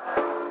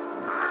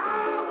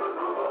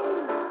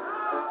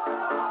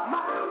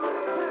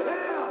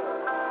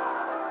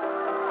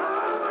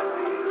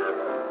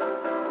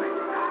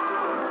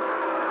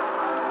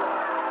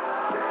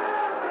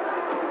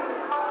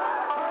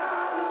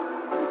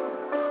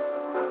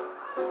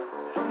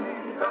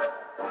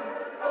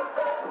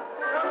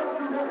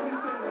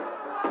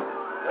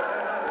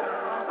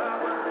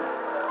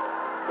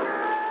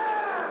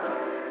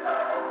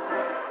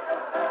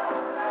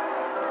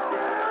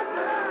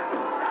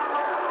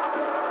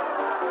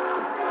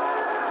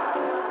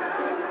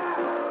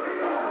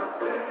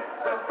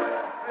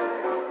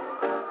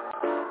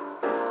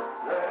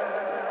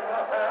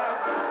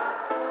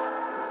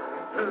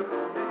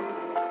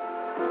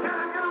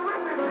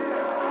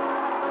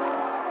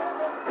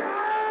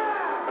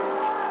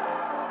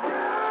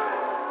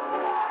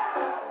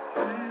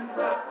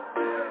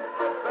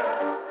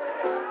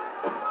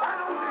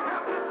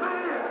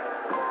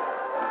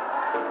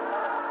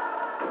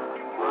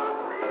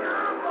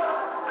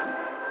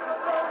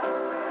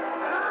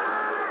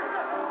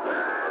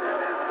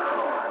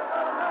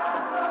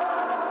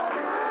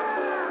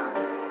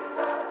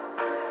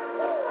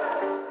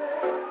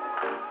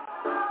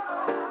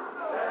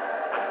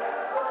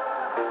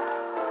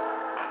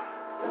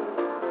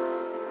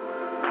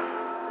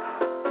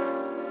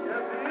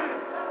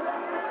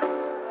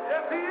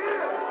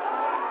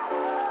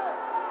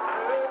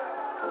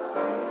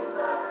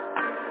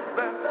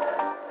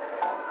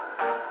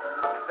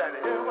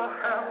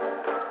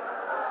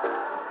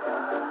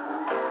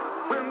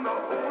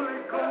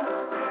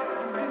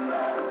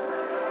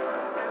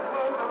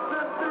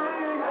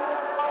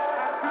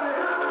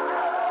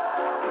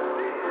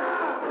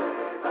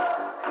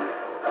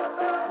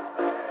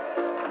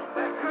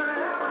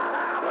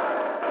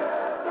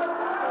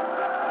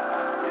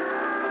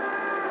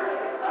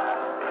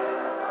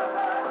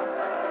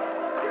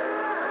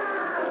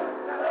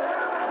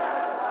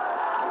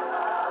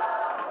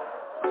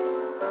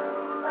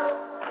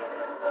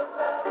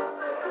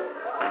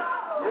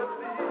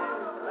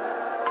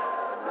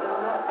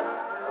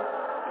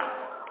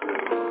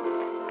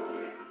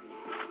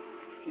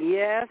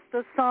 Yes,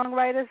 the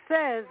songwriter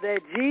says that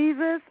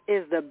Jesus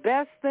is the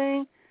best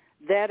thing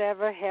that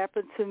ever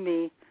happened to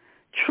me.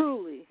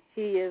 Truly,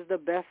 he is the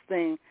best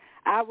thing.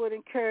 I would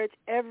encourage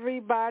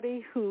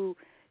everybody who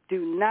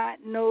do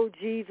not know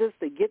Jesus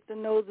to get to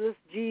know this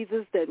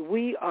Jesus that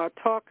we are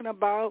talking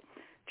about.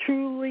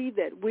 Truly,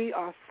 that we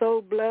are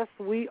so blessed.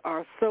 We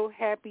are so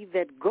happy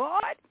that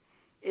God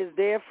is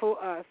there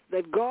for us,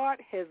 that God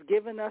has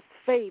given us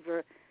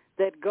favor,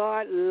 that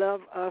God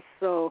loves us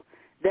so,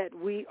 that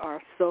we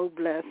are so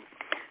blessed.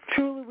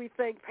 Truly, we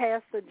thank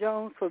Pastor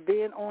Jones for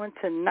being on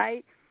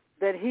tonight,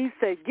 that he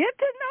said, get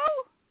to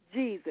know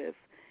Jesus.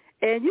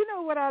 And you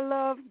know what I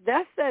love?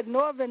 That's that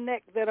northern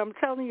neck that I'm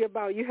telling you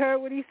about. You heard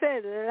what he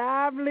said,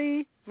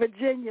 lively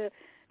Virginia,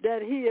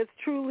 that he is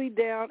truly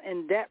down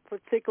in that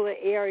particular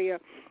area.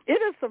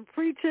 It is some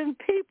preaching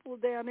people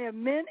down there,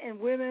 men and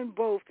women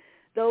both.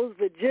 Those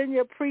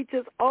Virginia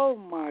preachers, oh,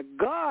 my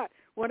God.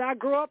 When I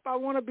grow up, I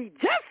want to be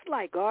just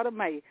like God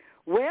Almighty.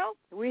 Well,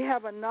 we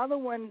have another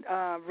one,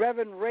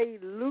 Reverend Ray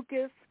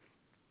Lucas.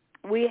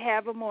 We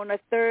have him on the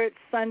third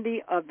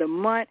Sunday of the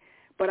month,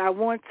 but I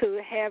want to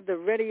have the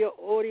radio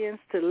audience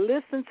to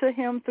listen to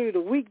him through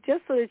the week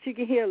just so that you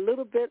can hear a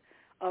little bit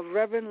of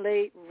Reverend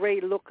Ray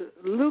Lucas.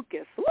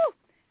 Woo!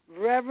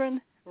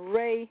 Reverend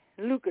Ray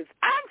Lucas.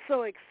 I'm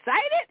so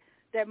excited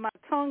that my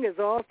tongue is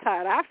all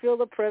tied. I feel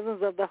the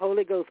presence of the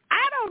Holy Ghost.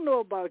 I don't know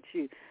about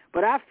you,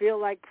 but I feel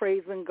like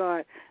praising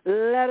God.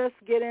 Let us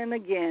get in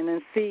again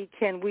and see,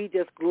 can we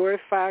just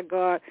glorify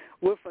God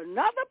with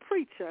another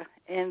preacher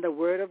in the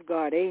Word of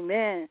God.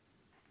 Amen.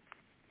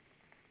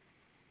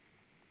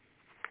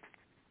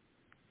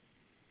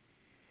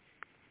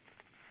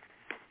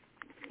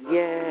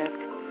 Yes.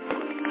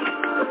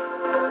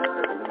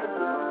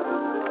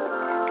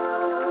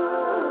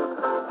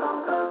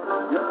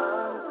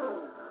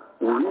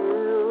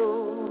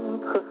 Will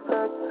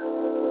perfect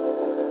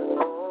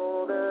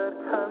all that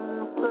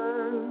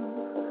concerns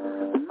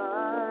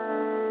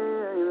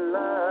my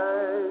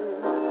life.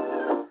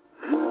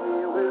 He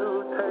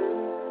will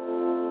take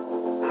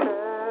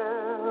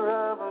care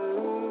of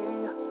me.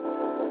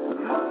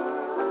 He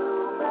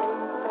will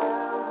make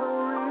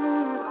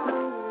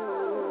everything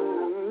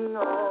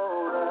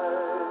all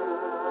right.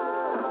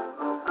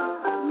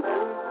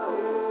 Make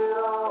it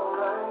all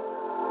right.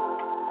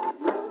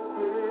 Make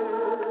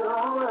it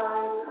all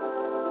right.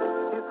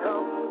 You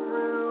come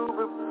through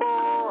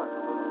before,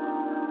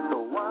 so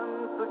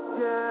once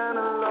again,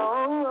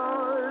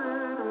 Lord,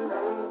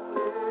 make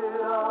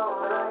it all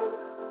right.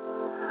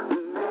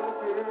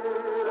 Make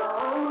it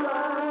all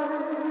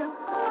right.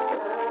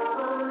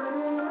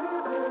 Everything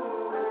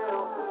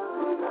will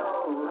be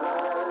all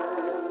right.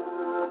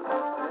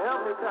 Help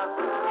me,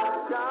 Pastor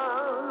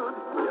God.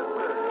 Yes,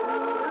 will.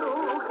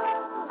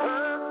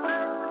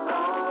 Perfect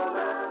all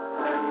that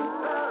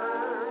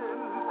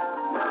concerns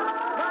my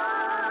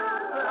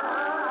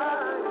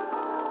life.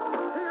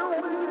 He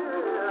will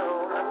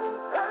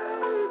take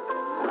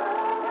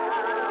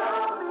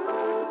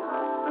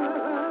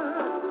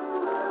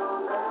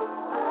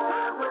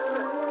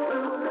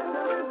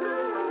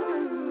everything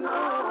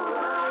all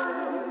right.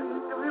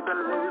 If you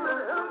believe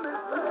it, help me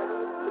say,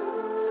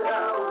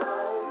 all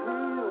right. He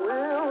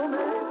will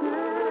make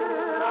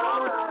it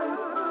all right.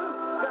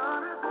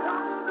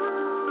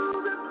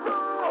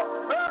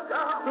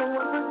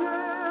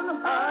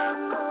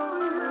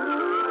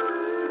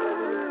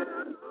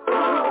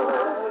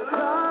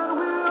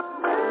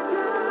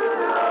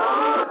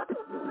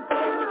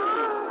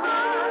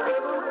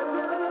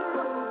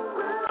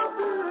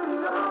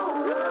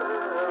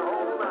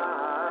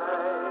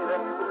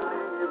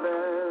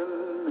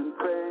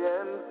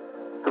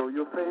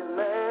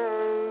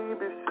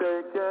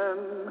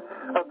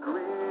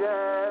 agree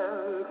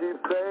and keep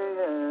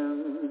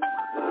saying,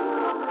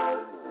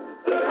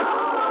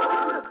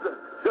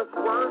 just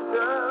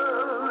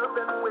worship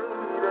and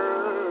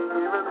waiting,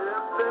 even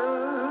if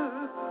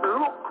things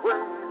look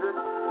crazy,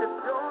 it's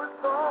yours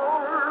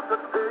for the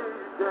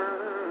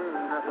taking.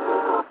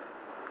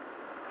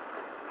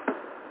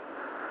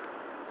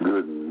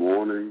 Good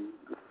morning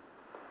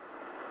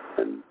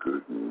and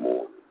good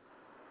morning.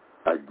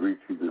 I greet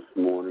you this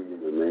morning in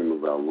the name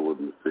of our Lord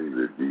and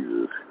Savior,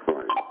 Jesus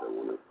Christ. I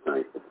want to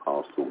thank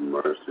Apostle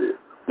Mercy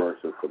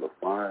for the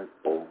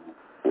fivefold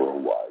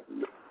worldwide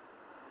ministry.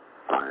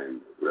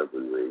 I'm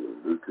Reverend Raymond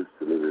Lucas,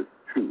 and it is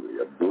truly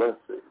a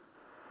blessing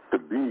to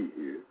be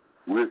here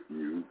with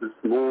you this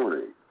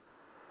morning.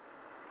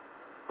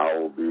 I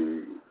will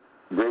be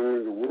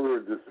bringing the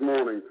word this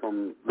morning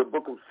from the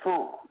book of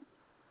Psalms,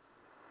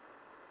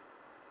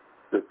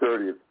 the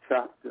 30th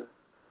chapter,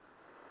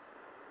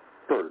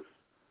 1st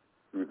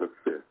through the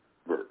 5th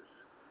verse.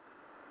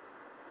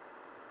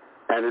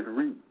 And it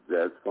reads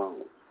as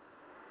follows.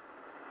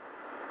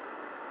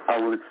 I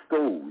will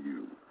extol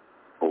you,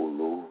 O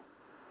Lord,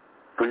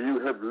 for you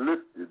have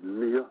lifted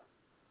me up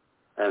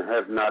and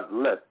have not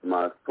let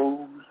my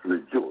foes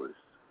rejoice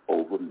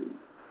over me.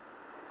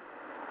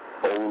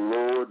 O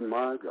Lord,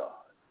 my God,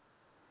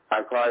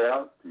 I cry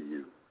out to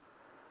you,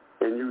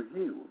 and you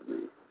healed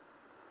me.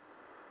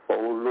 O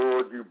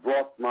Lord, you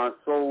brought my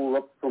soul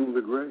up from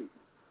the grave.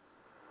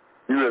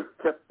 You have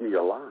kept me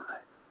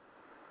alive,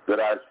 that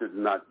I should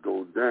not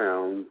go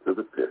down to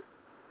the pit.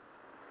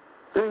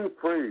 Sing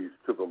praise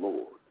to the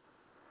Lord,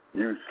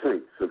 you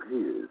saints of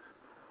his,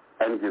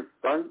 and give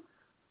thanks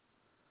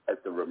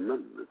at the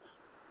remembrance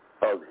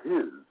of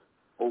his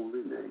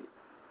holy name.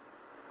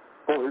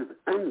 For his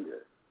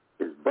anger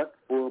is but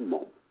for a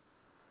moment.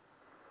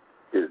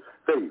 His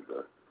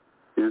favor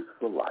is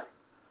for life.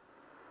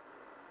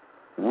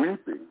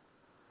 Weeping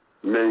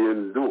may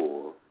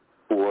endure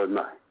for a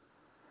night,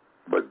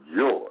 but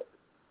joy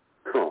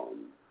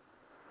comes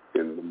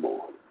in the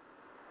morning.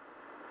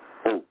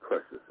 Oh,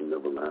 precious and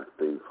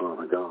everlasting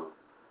Father God,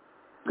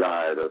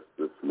 guide us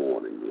this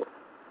morning, Lord.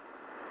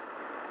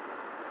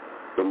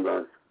 From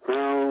the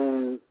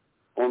crown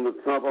on the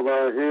top of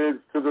our heads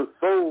to the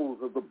soles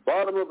of the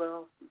bottom of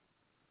our feet.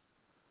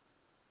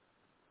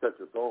 Touch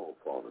us all,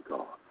 Father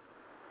God,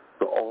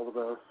 so all of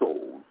our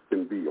souls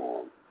can be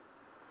on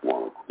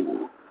one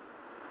accord.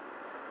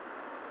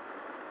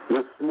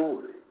 This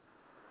morning,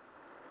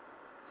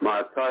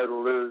 my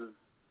title is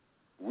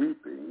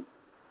Weeping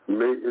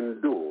May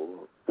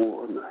Endure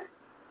for a Night,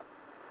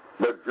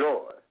 but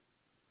joy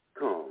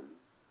comes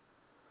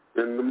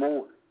in the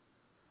morning.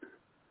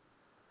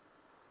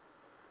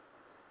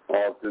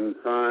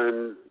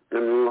 Oftentimes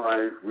in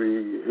life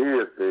we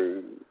hear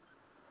things,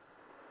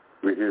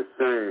 we hear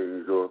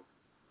sayings or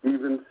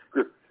even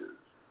scriptures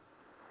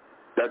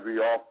that we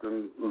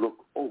often look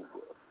over,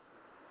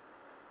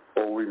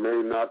 or we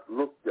may not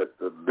look at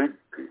the big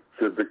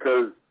picture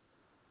because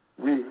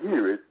we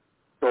hear it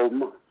so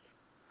much.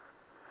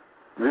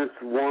 This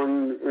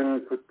one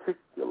in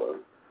particular,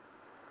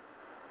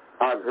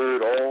 I've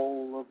heard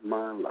all of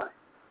my life.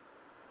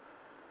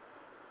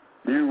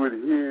 You would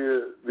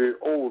hear the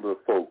older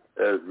folk,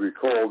 as we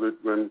called it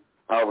when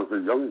I was a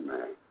young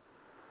man,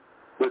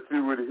 but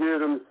you would hear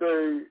them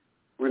say,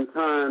 when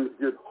times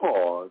get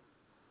hard,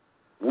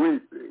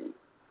 weeping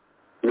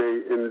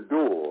may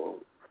endure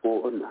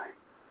for a night,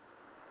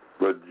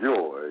 but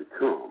joy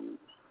comes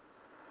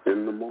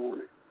in the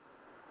morning.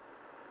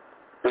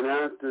 And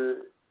after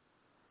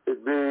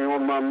it being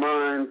on my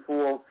mind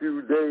for a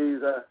few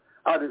days,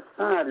 I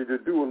decided to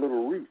do a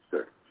little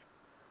research.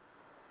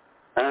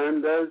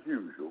 And as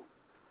usual,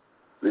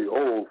 the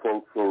old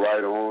folks were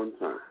right on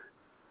time.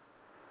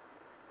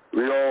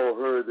 We all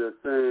heard that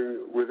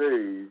saying, with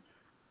age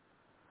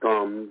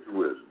comes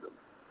wisdom.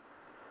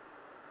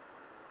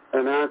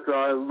 And after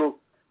I looked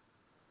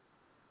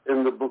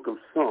in the book of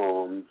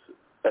Psalms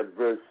at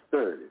verse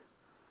 30,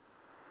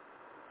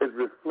 it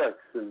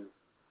reflects and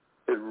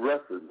it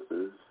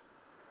references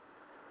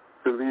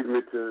to lead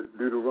me to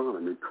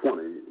Deuteronomy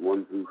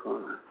 20:1 through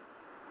 5.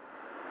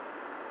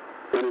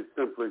 And it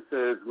simply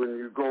says, when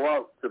you go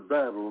out to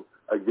battle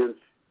against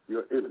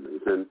your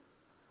enemies, and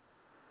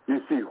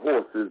you see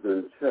horses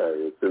and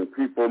chariots and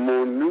people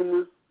more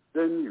numerous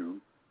than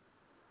you,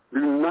 do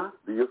not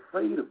be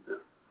afraid of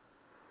them.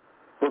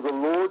 For the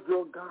Lord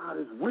your God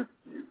is with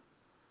you,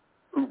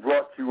 who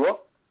brought you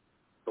up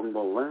from the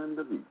land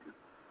of Egypt.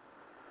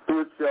 So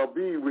it shall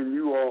be when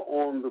you are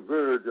on the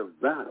verge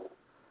of battle,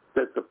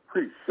 that the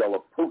priest shall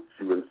approach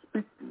you and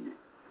speak to you.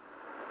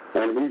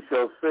 And he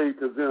shall say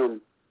to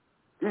them,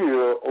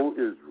 Hear, O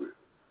Israel,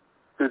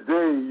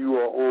 today you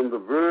are on the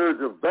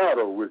verge of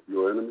battle with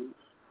your enemies.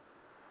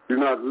 Do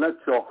not let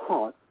your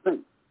heart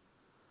faint.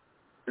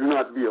 Do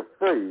not be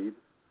afraid,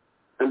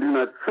 and do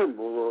not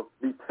tremble or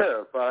be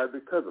terrified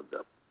because of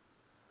them.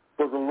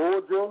 For the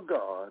Lord your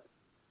God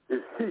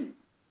is he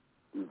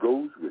who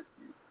goes with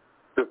you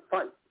to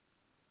fight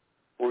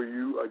for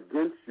you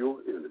against your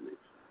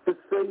enemies, to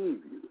save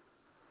you.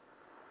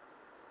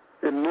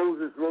 And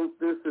Moses wrote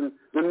this, and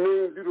the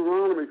name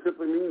Deuteronomy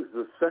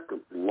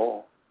second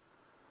law.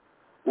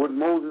 What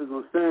Moses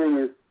was saying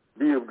is,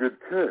 be of good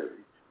courage.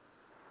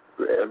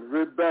 For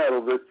every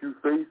battle that you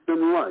face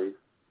in life,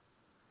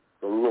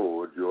 the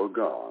Lord your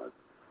God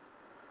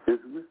is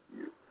with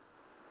you.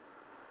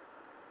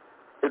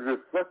 It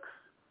reflects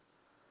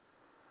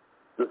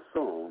the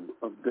Psalm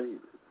of David.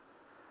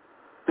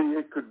 See,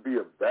 it could be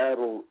a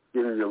battle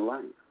in your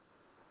life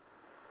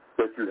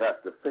that you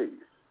have to face.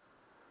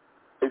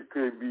 It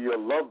could be a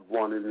loved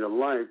one in your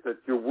life that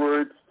you're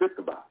worried sick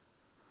about.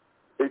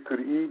 It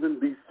could even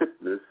be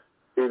sickness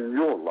in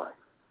your life,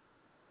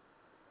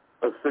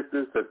 a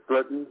sickness that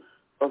threatens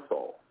us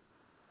all.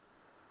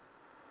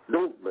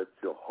 Don't let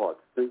your heart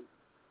sink.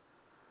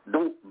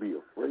 Don't be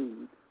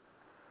afraid.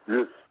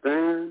 Just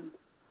stand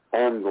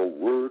on the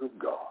word of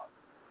God.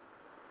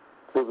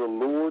 For the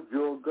Lord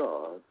your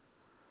God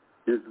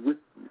is with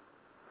you.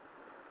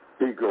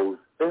 He goes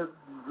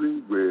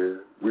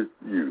everywhere with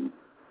you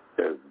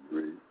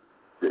every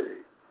day.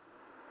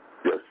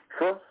 Just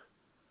trust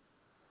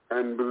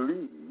and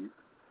believe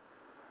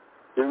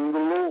in the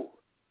Lord.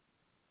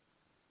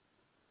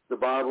 The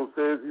Bible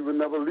says he will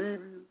never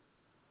leave you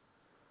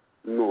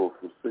nor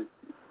forsake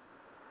you.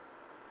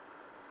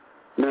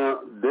 Now,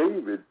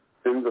 David,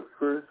 in the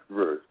first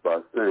verse, by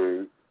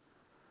saying,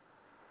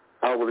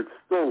 I will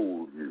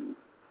extol you,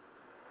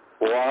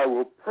 or I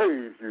will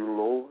praise you,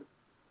 Lord,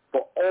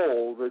 for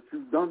all that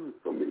you've done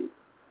for me.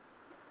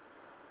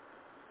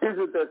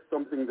 Isn't that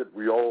something that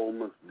we all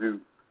must do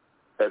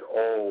at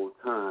all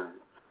times?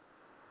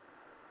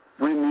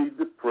 We need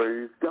to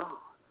praise God.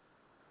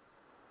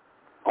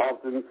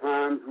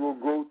 Oftentimes we'll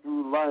go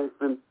through life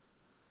and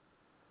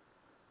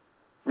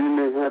we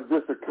may have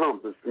this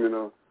accomplishment,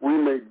 or we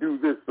may do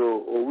this,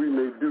 or we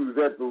may do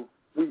that, but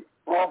we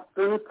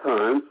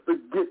oftentimes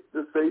forget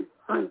to say,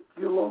 thank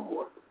you,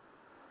 Lord.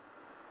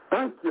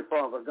 Thank you,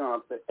 Father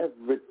God, for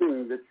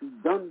everything that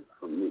you've done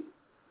for me.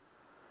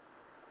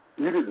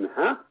 You didn't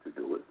have to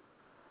do it,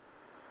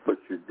 but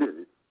you did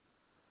it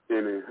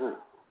anyhow.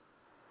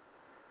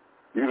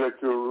 You let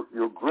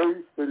your grace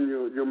and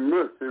your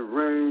mercy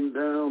rain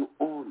down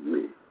on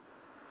me.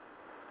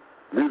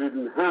 You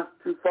didn't have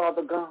to,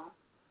 Father God,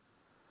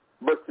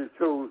 but you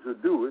chose to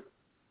do it,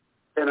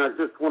 and I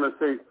just want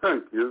to say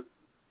thank you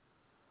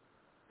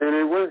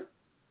anyway.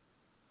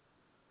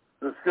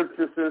 The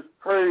scripture says,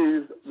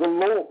 praise the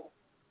Lord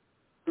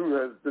who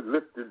has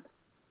lifted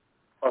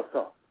us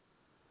up.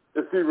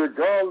 You see,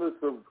 regardless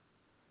of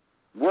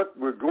what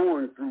we're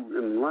going through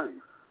in life,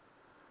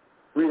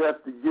 we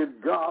have to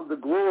give God the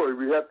glory.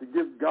 We have to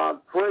give God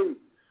praise.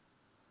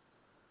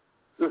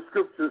 The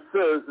scripture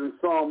says in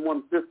Psalm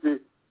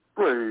 150,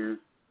 praise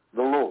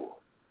the Lord.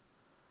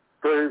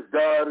 Praise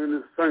God in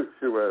his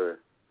sanctuary.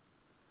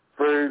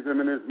 Praise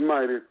him in his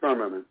mighty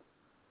firmament.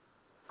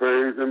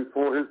 Praise him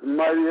for his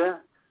mighty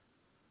acts.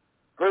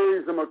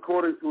 Praise him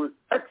according to his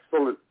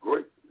excellent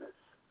greatness.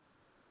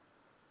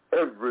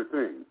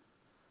 Everything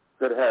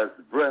that has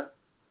breath,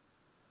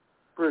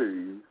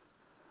 praise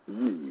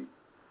ye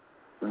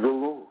the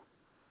Lord.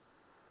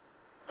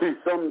 See,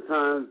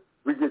 sometimes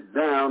we get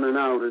down and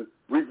out and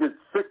we get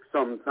sick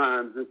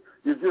sometimes and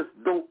you just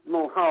don't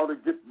know how to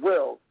get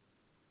well.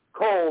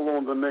 Call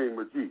on the name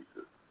of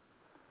Jesus.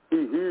 He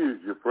hears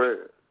your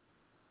prayers.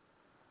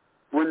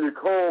 When you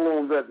call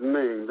on that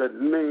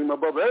name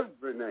above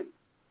every name,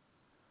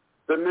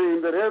 the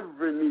name that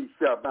every knee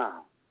shall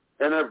bow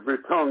and every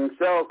tongue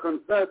shall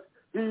confess,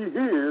 he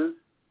hears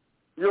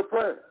your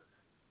prayers.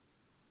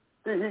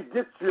 See, he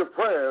gets your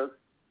prayers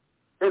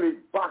and he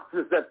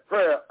boxes that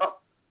prayer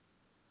up.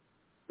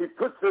 He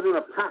puts it in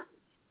a package.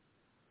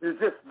 You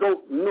just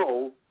don't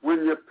know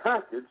when your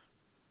package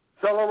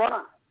shall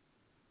arrive.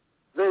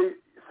 They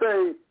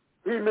say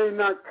he may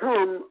not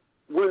come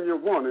when you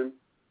want him,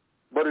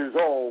 but he's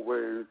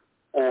always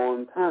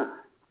on time.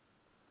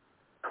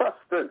 Trust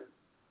in him.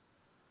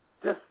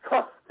 Just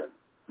trust him.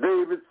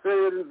 David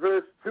said in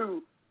verse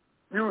 2,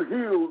 you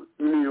healed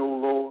me, O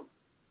Lord,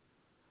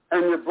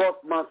 and you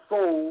brought my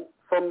soul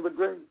from the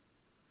grave.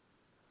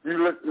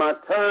 You let my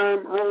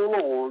time roll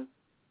on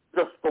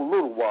just a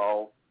little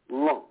while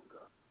longer.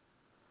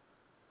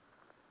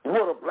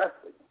 What a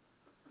blessing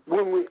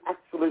when we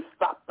actually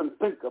stop and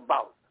think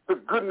about the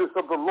goodness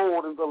of the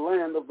Lord in the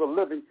land of the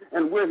living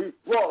and where he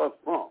brought us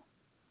from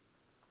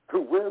to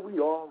where we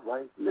are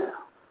right now.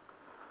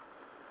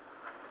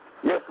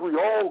 Yes, we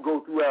all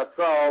go through our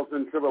trials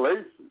and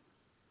tribulations,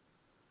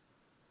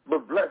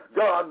 but bless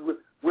God,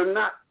 we're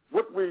not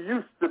what we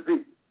used to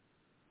be.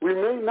 We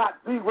may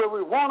not be where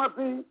we want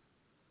to be,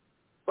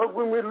 but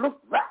when we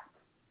look back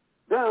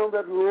down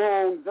that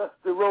long,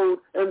 dusty road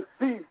and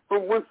see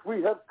from whence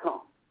we have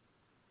come,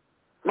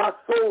 my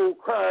soul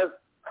cries,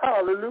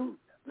 hallelujah.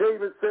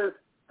 David says,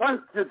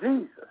 thank you,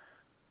 Jesus.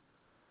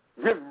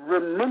 Give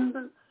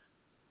remembrance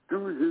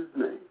to his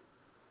name.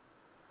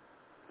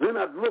 Then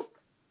I'd look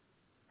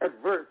at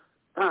verse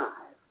 5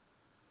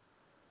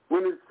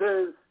 when it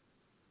says,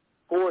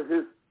 for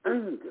his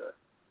anger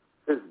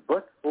is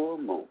but for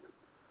a moment.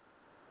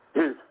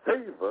 His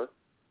favor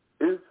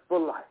is for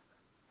life.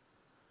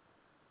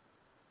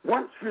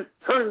 Once you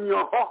turn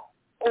your heart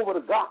over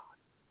to God,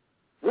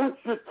 once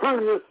you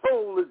turn your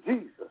soul to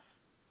Jesus,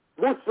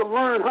 once you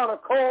learn how to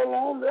call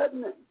on that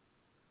name,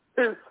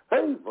 his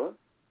favor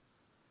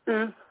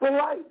is for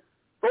life.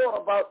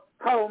 Thought about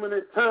how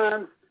many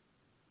times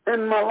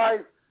in my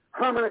life,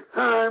 how many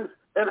times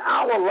in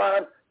our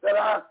lives that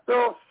I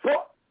fell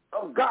short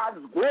of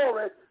God's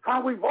glory,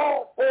 how we've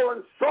all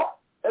fallen short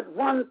at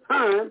one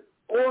time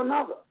or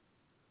another.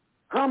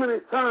 How many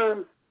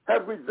times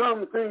have we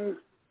done things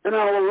in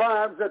our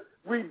lives that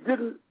we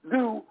didn't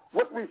do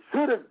what we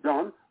should have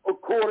done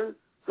according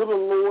to the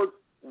Lord's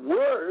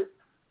word,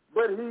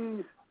 but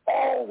he's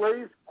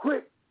always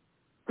quick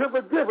to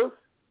forgive us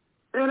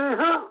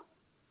anyhow.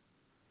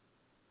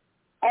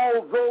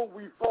 Although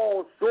we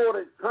fall short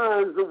at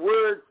times, the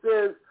word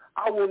says,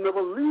 I will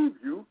never leave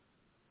you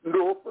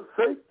nor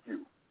forsake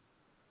you.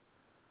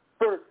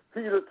 1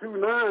 Peter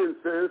 2:9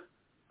 says,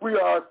 we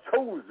are a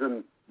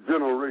chosen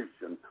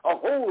generation, a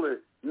holy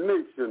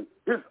nation,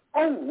 his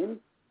own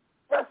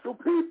special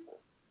people.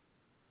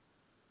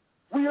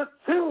 We are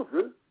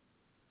children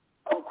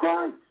of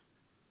Christ.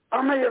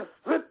 I may have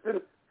slipped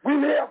and we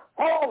may have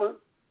fallen,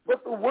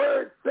 but the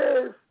word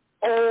says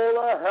all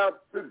I have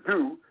to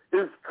do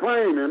is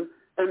claim him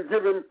and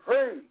give him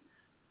praise.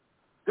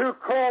 He'll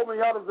call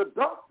me out of the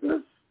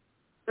darkness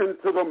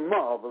into the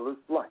marvelous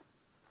light.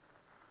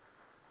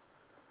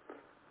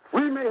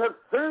 We may have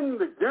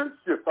sinned against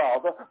you,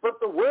 Father, but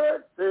the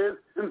word says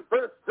in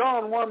 1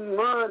 John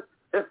 1:9,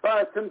 if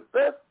I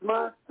confess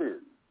my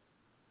sins,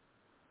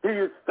 he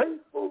is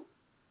faithful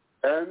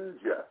and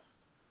just.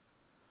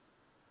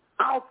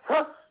 I'll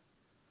trust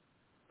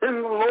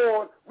in the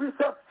Lord. We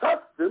shall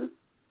trust him,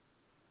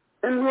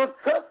 and we'll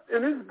trust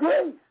in his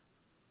grace.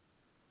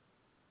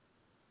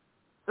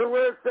 The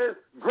word says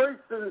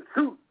grace and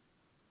truth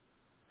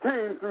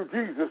came through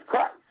Jesus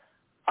Christ.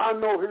 I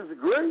know his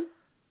grace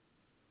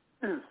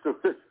is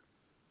sufficient.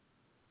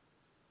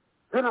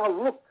 Then I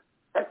looked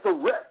at the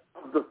rest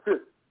of the 5th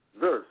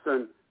verse,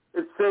 and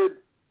it said,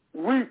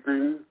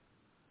 weeping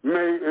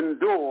may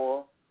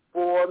endure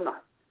for a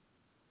night,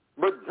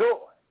 but joy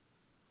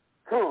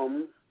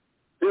comes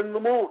in the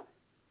morning.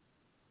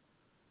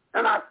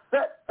 And I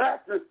sat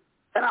back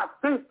and I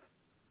think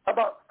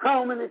about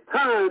how many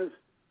times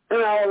in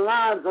our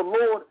lives the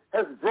Lord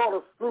has brought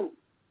us through.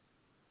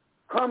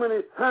 How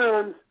many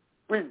times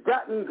we've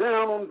gotten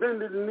down on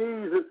bended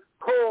knees and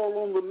called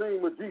on the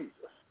name of Jesus.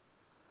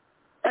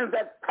 And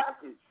that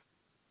package,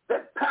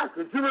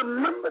 you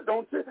remember,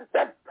 don't you?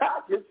 That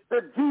package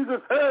that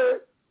Jesus heard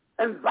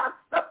and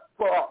boxed up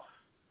for us.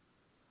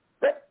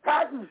 That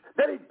package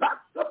that he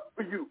boxed up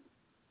for you.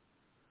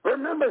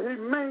 Remember, he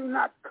may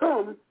not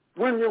come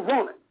when you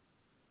want it,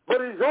 but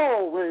he's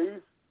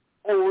always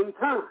on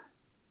time.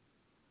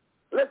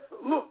 Let's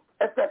look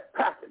at that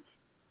package.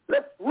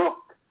 Let's look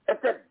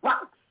at that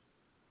box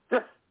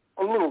just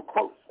a little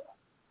closer.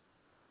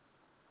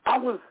 I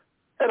was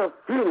at a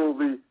funeral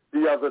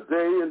the other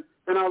day,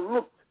 and I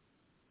looked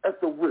at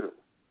the widow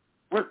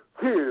with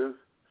tears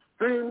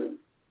streaming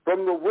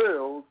from the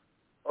wells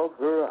of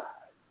her eyes.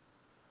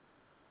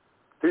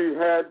 He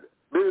had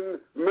been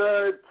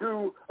married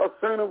to a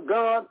saint of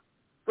God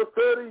for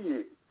 30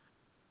 years,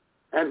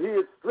 and he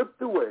had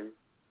slipped away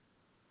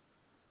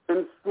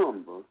in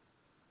slumber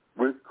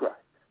with Christ.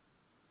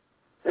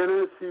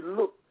 And as she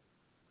looked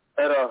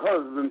at her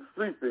husband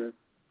sleeping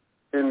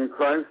in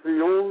Christ,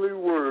 the only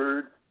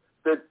word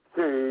that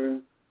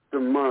came to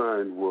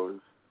mind was,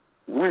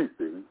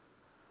 weeping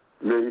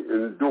may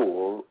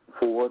endure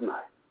for a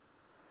night,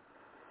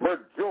 but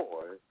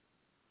joy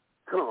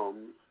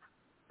comes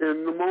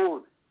in the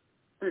morning.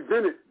 See,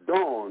 then it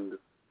dawned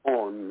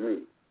on me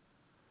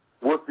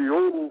what the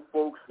old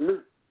folks meant.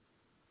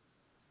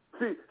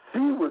 See, she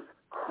was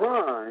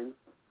crying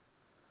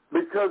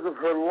because of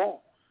her loss,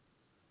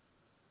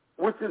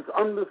 which is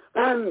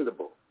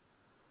understandable.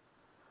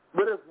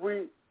 But if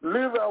we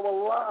live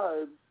our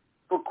lives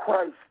for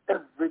Christ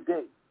every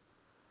day,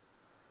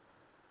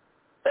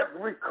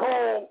 if we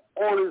call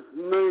on his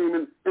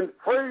name and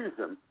praise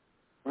him,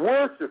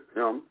 worship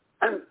him,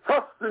 and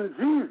trust in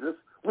Jesus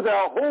with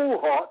our whole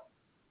heart,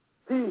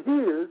 he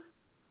hears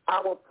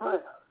our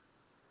prayers.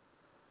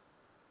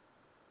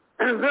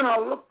 And then I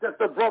looked at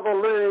the brother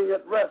laying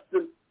at rest,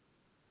 and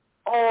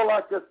all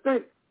I could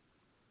think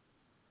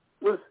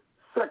was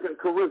 2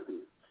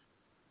 Corinthians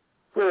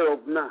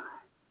 12:9.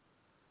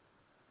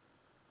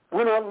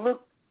 When I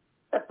looked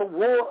at the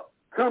water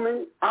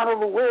coming out of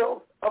the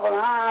wells of our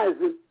eyes,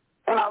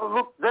 and I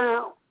looked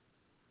down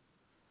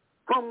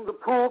from the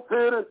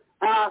pulpit, and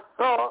I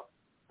saw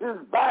his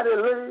body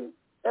laying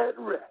at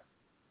rest.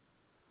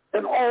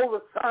 And all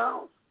the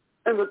sounds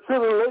and the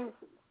tribulations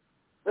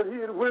that he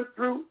had went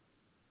through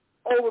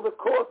over the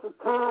course of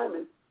time,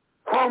 and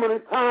how many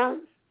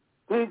times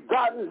he'd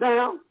gotten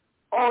down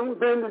on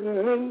bended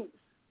knees,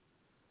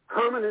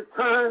 how many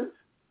times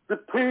the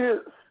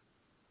tears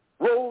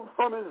rolled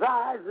from his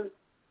eyes, and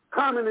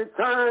how many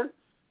times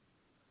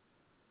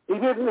he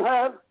didn't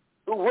have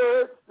the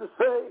words to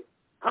say,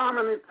 how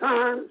many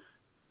times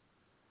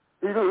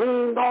he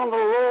leaned on the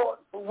Lord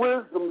for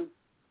wisdom,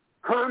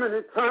 how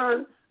many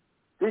times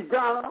he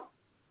got up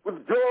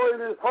with joy in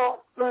his heart,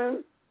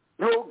 saying,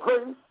 your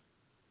grace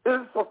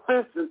is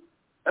sufficient.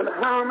 And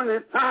how many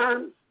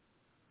times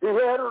he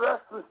had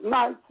restless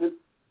nights, and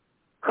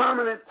how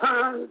many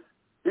times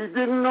he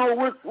didn't know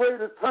which way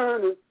to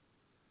turn, and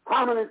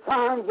how many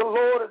times the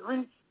Lord had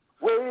reached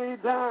way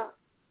down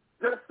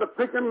just to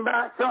pick him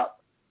back up.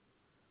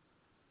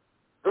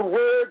 The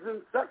words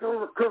in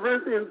 2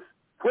 Corinthians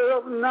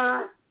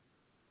 12:9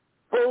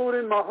 fold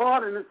in my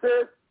heart, and it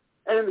says,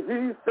 and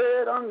he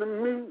said unto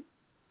me,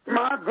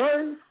 my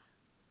grace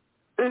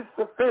is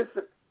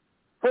sufficient,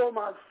 for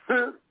my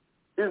strength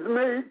is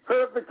made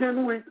perfect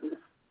in weakness.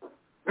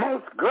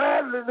 Most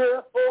gladly,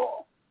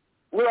 therefore,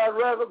 will I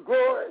rather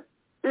glory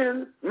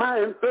in my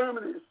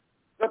infirmities.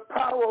 The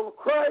power of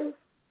Christ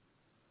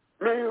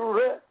may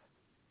rest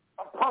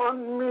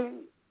upon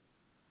me.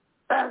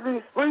 As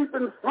he sleep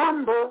and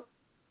slumber,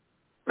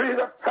 may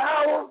the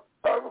power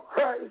of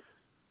Christ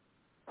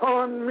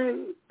upon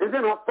me. And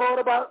then I thought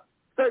about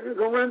 2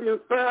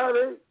 Corinthians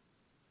 5:8,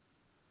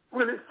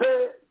 when it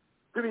said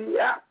to be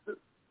absent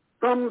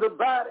from the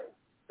body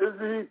is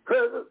to be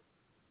present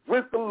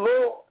with the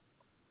Lord.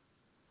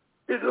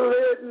 It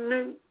led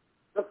me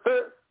to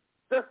 1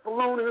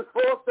 Thessalonians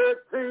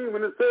 4:13,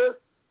 when it says,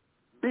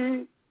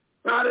 be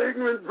not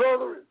ignorant,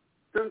 brethren,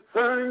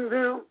 concerning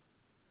them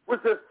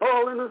which have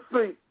fallen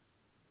asleep.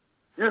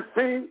 You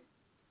see,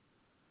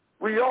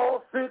 we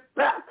all sit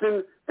back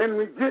and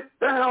we get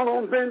down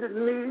on bended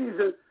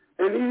knees,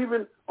 and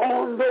even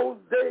on those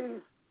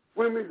days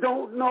when we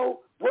don't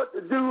know what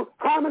to do.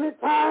 How many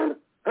times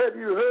have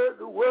you heard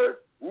the word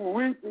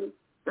weeping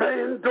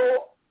may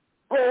endure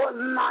for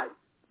a night,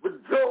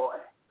 but joy,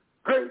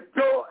 great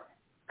joy,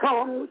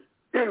 comes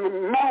in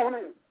the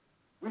morning?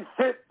 We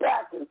sit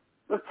back, and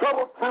the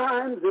troubled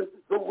times and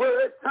the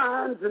worried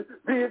times, and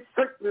be it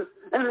sickness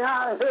and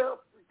our health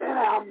and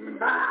our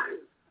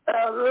minds,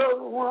 our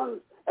loved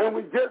ones, and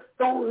we just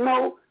don't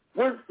know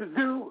what to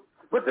do.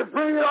 But to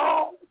bring it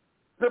all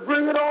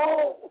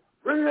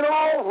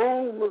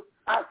home,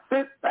 I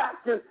sit back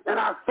and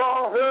I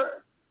saw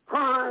her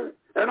crying,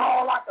 and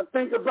all I could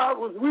think about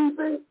was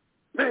weeping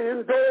may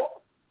endure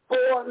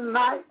for a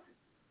night,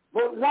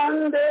 but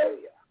one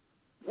day,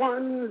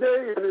 and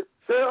it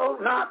shall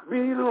not be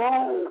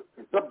long.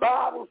 The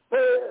Bible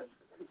says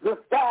the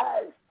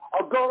skies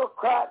are going to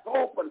crack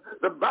open.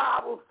 The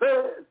Bible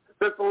says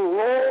that the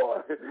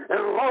Lord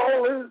and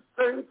all his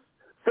saints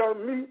shall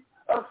meet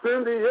us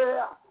in the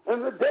air,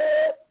 and the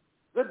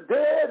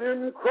dead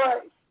in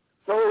Christ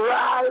shall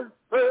rise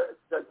first,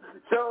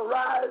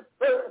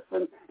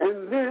 and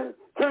then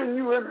can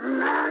you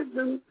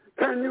imagine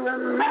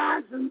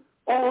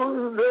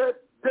on that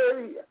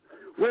day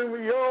when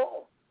we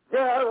all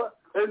gather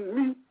and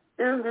meet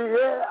in the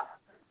air,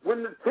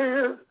 when the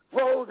tears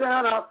roll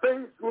down our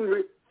face when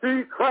we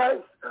see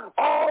Christ?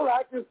 All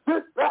I can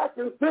sit back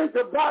and think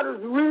about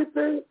is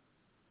weeping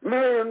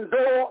may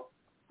endure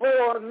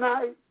for a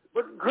night,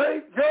 but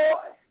great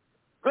joy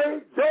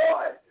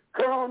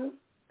comes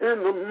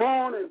in the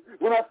morning.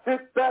 When I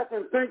sit back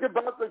and think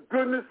about the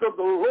goodness of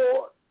the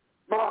Lord,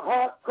 my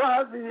heart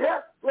cries,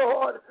 yes,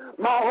 Lord.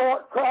 My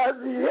heart cries,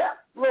 yes,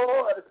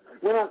 Lord.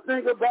 When I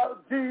think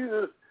about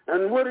Jesus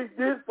and what he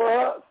did for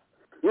us,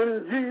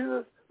 when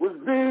Jesus was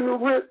being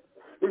whipped,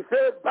 he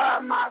said, by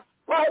my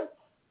stripes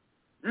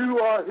you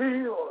are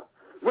healed.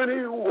 When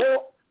he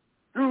walked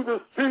through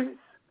the streets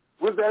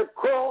with that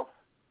cross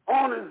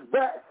on his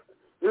back,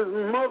 his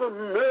mother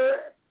Mary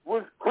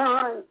was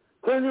crying.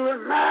 Can you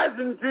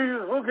imagine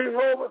Jesus looking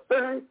over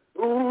saying,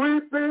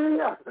 weeping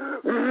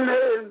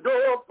may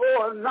endure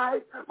for a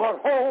night, but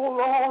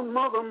hold on,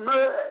 Mother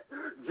Mary.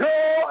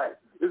 Joy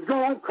is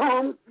going to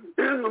come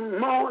in the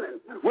morning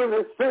when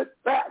they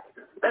sit back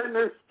and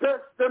they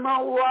stretched him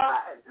out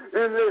wide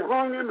and they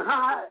hung him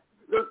high.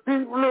 The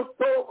thief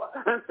looked over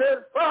and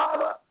said,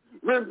 Father,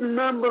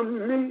 remember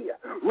me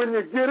when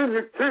you get in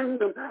your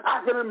kingdom.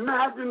 I can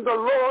imagine the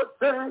Lord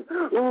saying,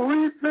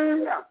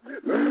 weeping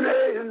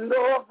may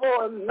endure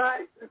for a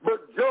night,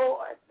 but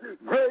joy,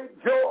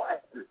 great joy,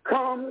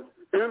 comes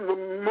in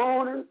the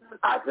morning.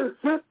 I can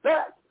sit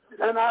back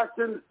and I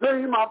can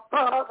see my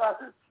Father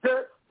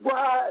stretched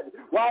wide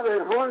while they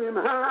hung him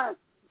high.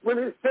 When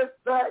he sits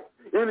back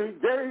and he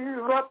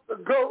gave up the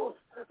ghost,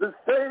 the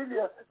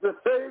Savior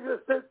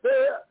sits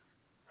there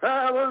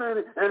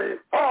traveling, and he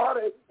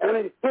parted, and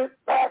he sits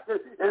back,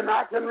 and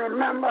I can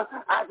remember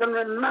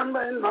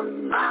in my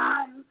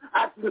mind,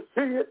 I can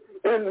see it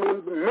in my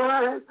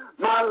mind,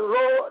 my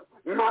Lord,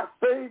 my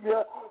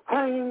Savior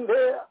hanging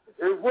there,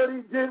 and what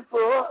he did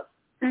for us,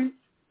 each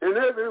and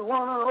every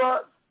one of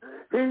us.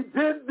 He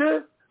did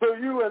this so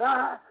you and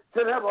I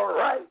can have a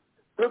right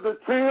to the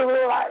tree of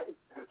life.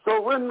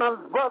 So when my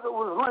brother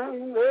was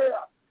laying there,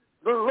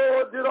 the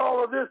Lord did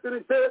all of this, and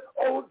he said,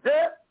 oh,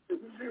 death,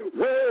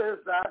 where is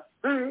thy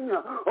sting?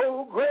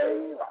 O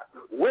grave,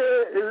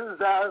 where is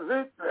thy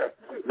victory?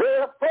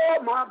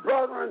 Therefore, my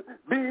brethren,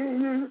 be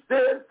ye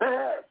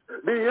steadfast,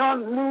 be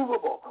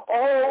unmovable,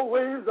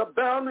 always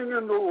abounding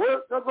in the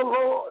work of the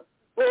Lord.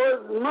 For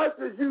as much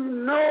as you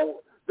know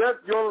that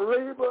your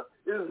labor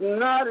is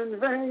not in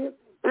vain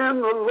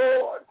in the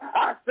Lord.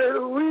 I said,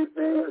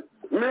 weeping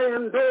may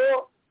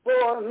endure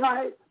for a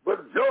night,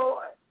 but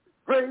joy,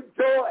 great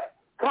joy,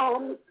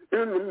 comes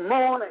in the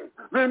morning.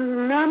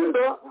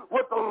 Remember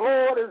what the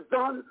Lord has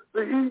done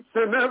for each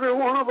and every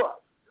one of us.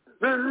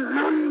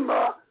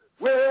 Remember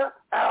where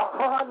our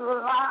heart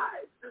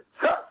lies.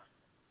 Trust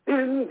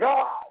in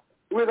God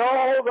with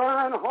all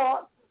thine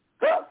heart.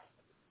 Trust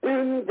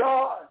in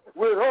God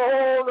with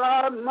all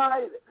thy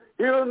might.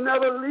 He'll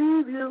never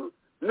leave you,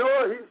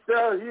 nor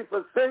shall he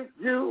forsake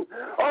you.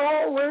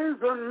 Always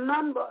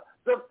remember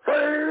to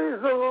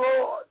praise the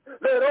Lord.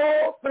 Let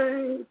all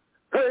things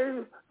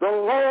praise the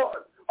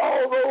Lord.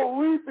 Although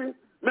weeping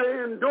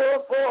may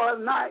endure for a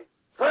night,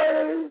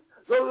 praise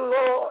the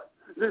Lord.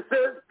 It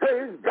says,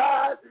 praise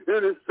God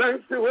in his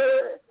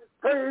sanctuary.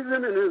 Praise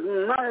him in his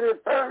mighty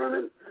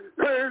firmament.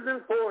 Praise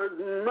him for his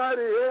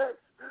mighty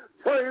acts.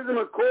 Praise him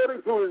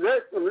according to his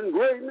excellent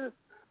greatness.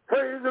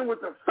 Praise him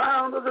with the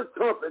sound of the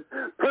trumpet.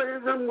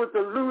 Praise him with the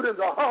lute and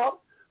the harp.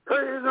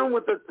 Praise him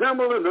with the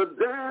timbrel and the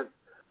dance.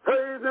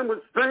 Praise him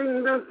with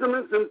stringed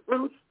instruments and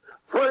flutes.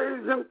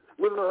 Praise him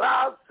with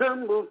loud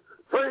cymbals.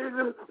 Praise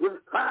him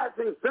with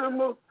clashing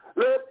cymbals.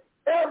 Let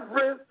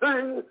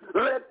everything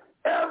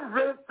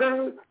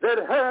that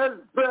has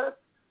breath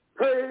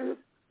praise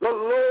the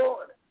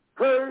Lord.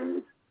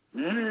 Praise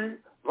ye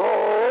the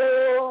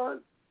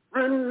Lord.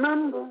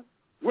 Remember,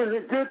 when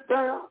you get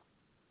down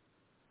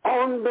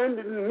on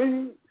bended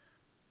knees,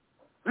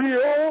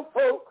 the old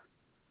folks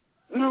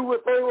knew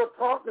what they were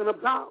talking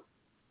about.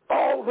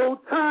 Although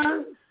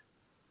times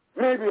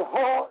may be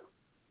hard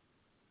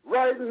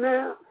right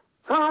now,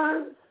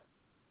 times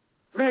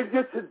may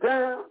get you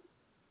down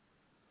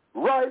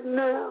right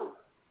now.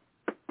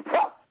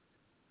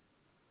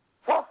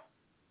 Trust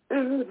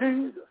in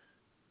Jesus.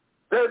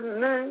 That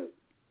name,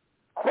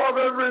 above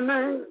every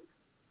name,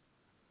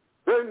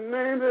 that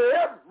name that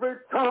every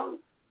tongue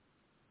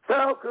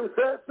shall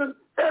confess, and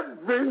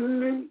every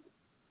knee,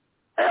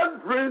 your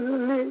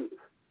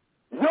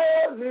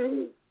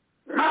knee,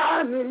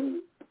 my knee,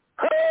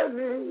 her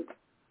knee,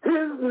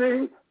 his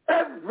knee,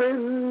 every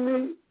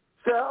knee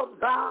shall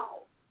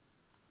bow.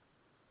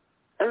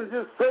 And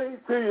just say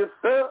to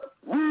yourself,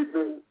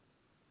 weeping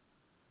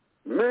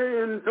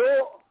may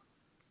endure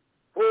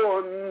for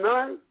a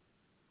night,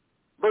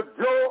 but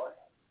joy,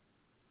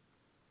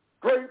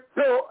 great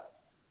joy,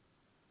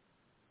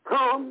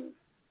 comes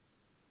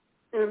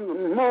in the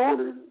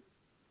morning.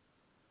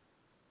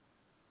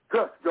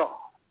 Trust God.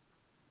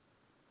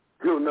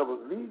 He'll never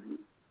leave you,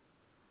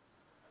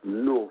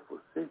 nor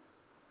forsake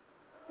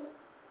you.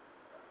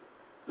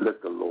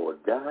 Let the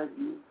Lord guide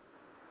you,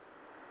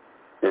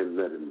 and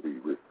let him be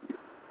with you.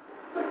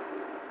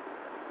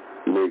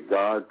 May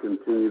God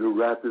continue to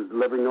wrap his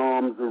loving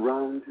arms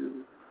around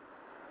you,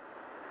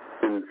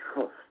 and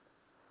trust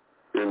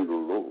in the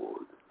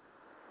Lord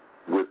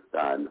with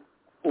thine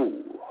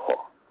whole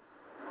heart.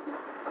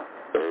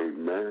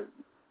 Amen,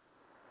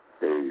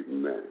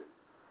 amen,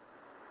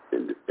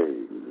 and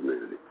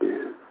amen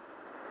again.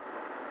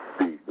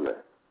 Be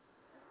blessed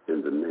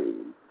in the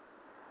name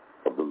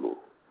of the Lord.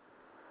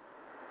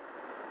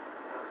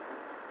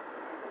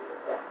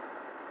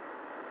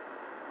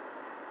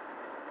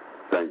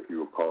 Thank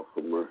you,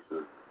 Apostle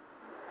Mercer,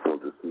 for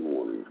this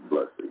morning's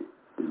blessing.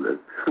 You have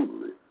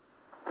truly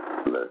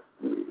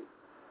blessed me.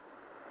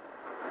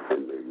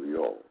 And may we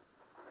all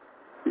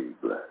be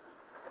blessed.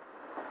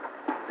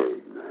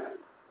 Amen.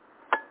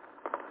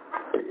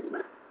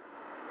 Amen.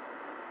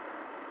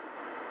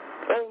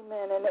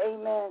 Amen and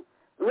amen.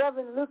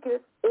 Reverend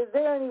Lucas, is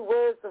there any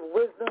words of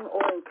wisdom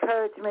or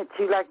encouragement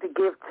you'd like to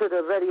give to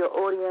the radio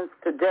audience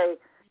today?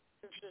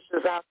 This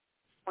is our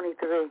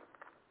 23.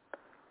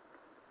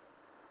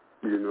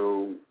 You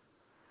know,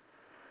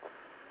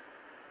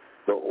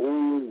 the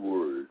only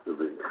words of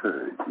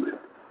encouragement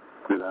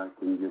that I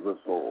can give us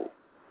all,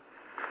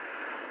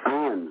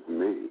 times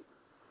may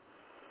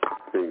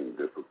seem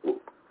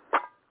difficult,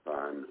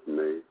 times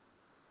may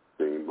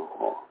seem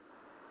hard,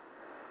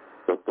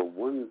 but the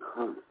one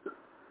constant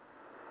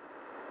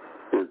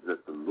is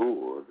that the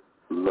Lord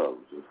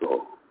loves us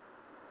all.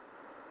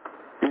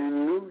 He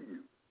knew you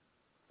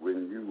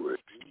when you were in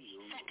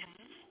your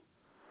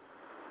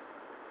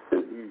mother,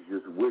 and he's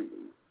just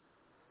waiting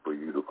for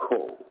you to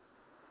call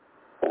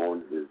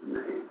on his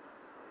name.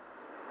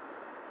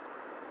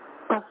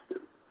 Trust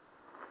him.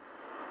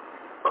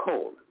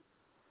 Call him.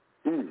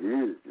 He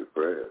hears your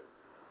prayer.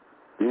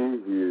 He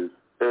hears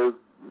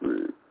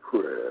every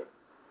prayer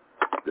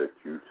that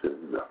you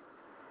send up.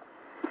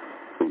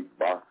 He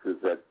boxes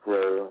that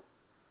prayer,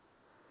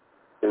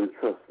 and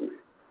trust me,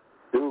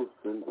 he'll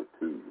send it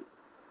to you.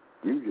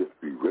 You just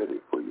be ready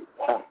for your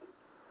package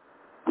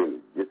when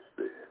it gets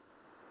there.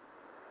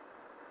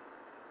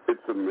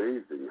 It's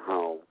amazing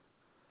how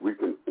we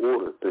can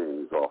order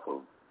things off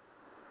of,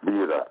 be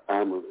it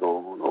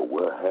Amazon or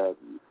what have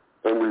you,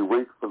 and we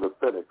wait for the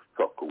FedEx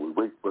truck or we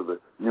wait for the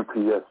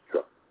UPS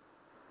truck.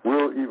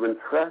 We'll even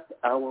track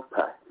our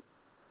package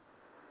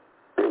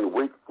and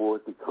wait for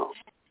it to come.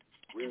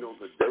 We know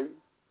the day,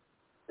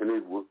 and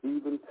it will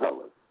even tell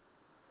us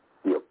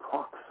the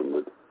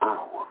approximate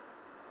hour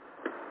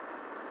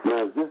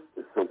Now, this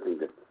is something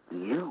that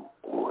you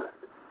want.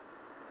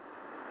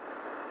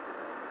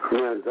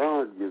 Now,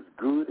 God gives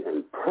good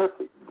and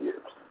perfect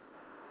gifts.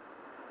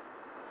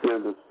 Now,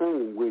 the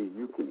same way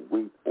you can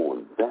wait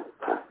on that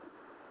package,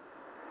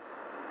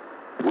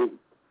 wait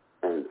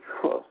and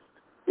trust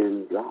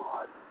in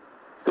God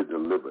to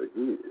deliver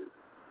His.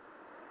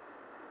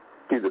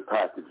 See, the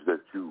package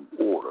that you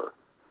order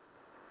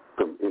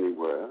from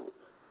anywhere else,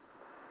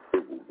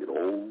 it will get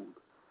old.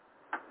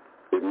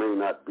 It may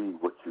not be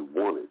what you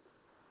wanted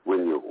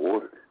when you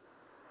ordered it.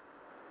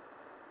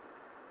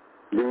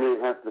 You may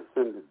have to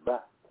send it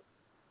back.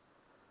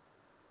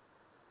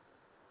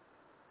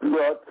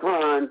 Throughout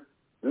time,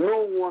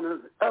 no one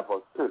has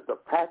ever sent a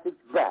package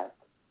back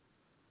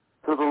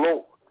to the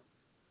Lord.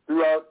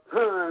 Throughout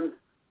times,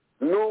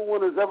 no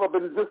one has ever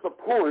been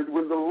disappointed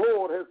when the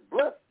Lord has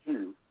blessed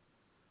you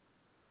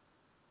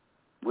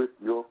with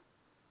your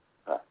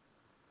package.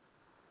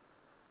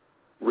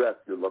 Wrap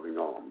your loving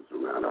arms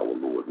around our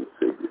Lord and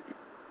Savior,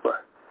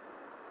 but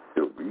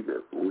He'll be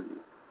there for you.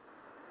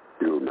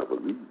 He'll never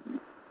leave you,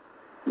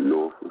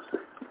 nor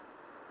forsake you.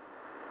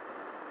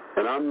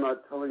 And I'm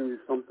not telling you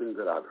something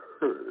that I've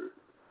heard.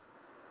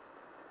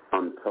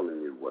 I'm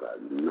telling you what I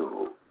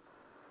know.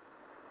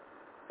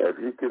 If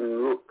He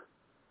can look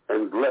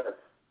and bless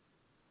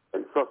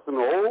and trust an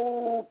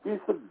old piece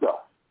of dust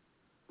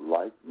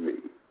like me,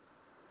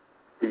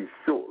 He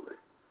surely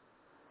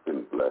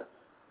can bless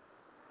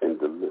and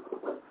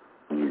deliver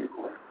you.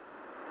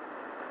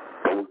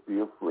 Don't be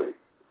afraid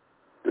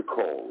to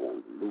call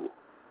on the Lord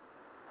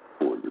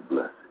for your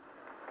blessing.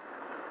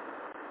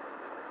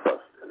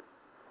 Trust Him.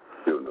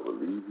 He'll never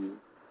leave you,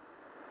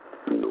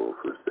 nor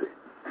forsake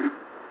you.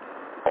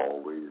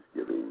 Always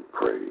giving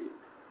praise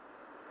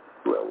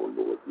to our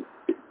Lord and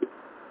Savior,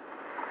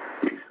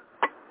 Jesus.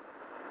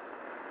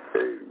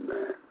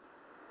 Amen.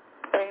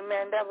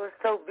 Amen. That was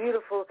so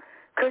beautiful.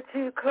 Could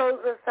you close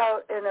us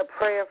out in a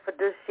prayer for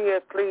this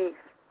year, please?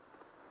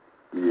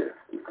 Yes,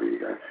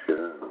 indeed, I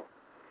shall.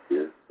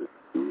 Yes,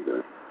 indeed,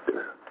 I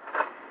shall.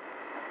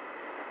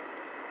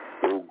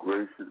 Oh,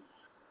 gracious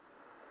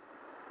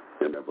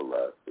and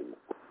everlasting.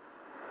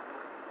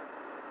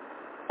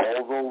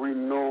 Although we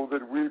know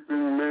that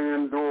weeping may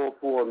endure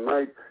for a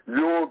night,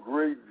 your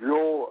great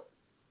joy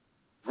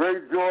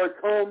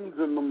comes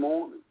in the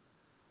morning.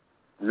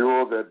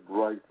 You're that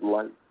bright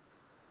light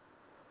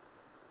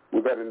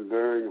with that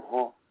enduring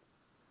heart.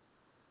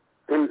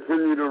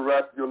 Continue to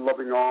wrap your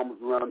loving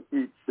arms around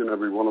each and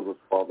every one of us,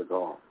 Father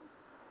God.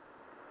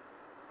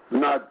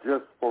 Not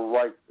just for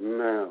right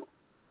now,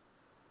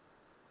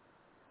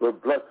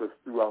 but bless us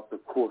throughout the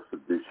course of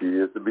this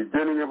year. It's the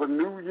beginning of a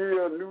new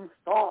year, a new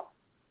start.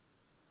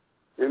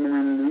 And we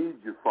need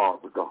you,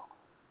 Father God.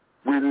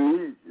 We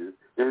need you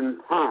in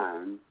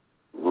times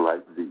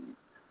like these.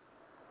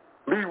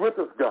 Be with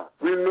us, God.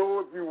 We know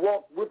if you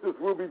walk with us,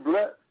 we'll be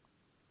blessed.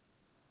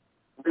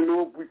 We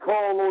know if we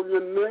call on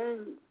your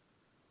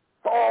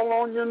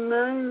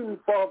name,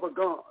 Father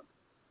God.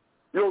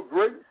 Your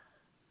grace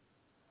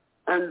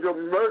and your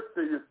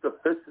mercy is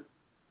sufficient.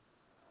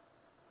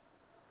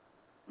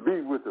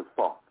 Be with us,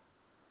 Father.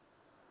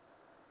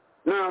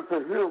 Now to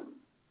Him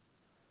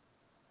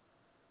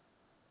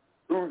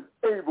who's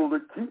able to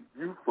keep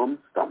you from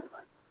stumbling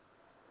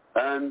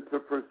and to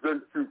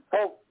present you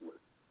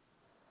faultless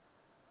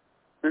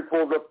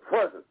before the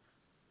presence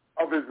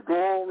of His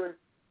glory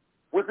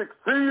with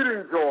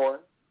exceeding joy,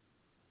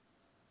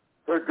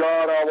 to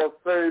God our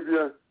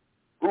Savior,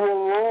 who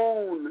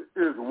alone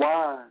is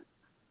wise,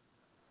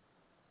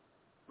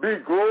 be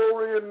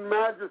glory and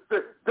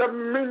majesty,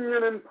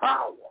 dominion and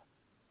power,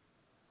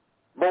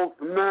 both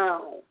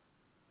now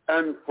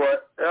and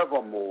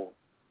forevermore.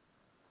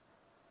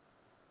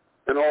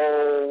 And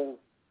all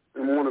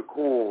in one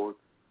accord,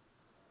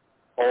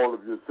 all of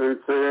you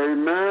saints say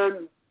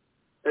amen,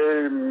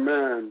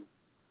 amen,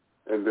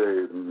 and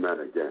amen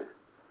again.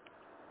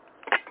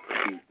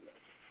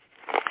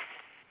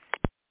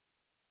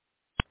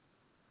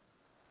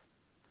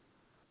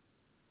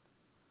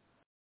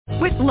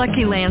 With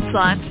Lucky Land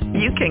Slots,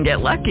 you can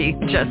get lucky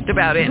just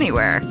about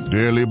anywhere.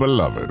 Dearly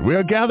beloved, we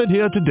are gathered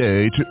here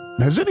today to...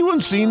 Has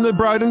anyone seen the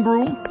bride and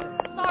groom?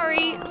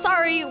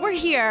 Sorry, we're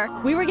here.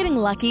 We were getting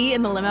lucky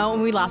in the limo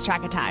and we lost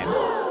track of time.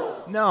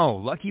 No,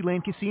 Lucky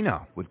Land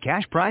Casino, with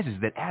cash prizes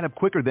that add up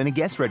quicker than a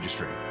guest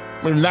registry.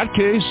 In that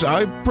case,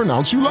 I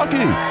pronounce you lucky.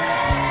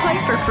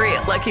 Play for free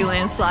at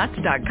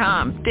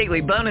LuckyLandSlots.com.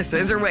 Daily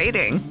bonuses are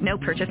waiting. No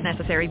purchase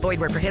necessary. Void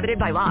where prohibited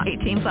by law.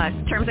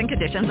 18+. Terms and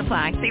conditions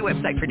apply. See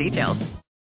website for details.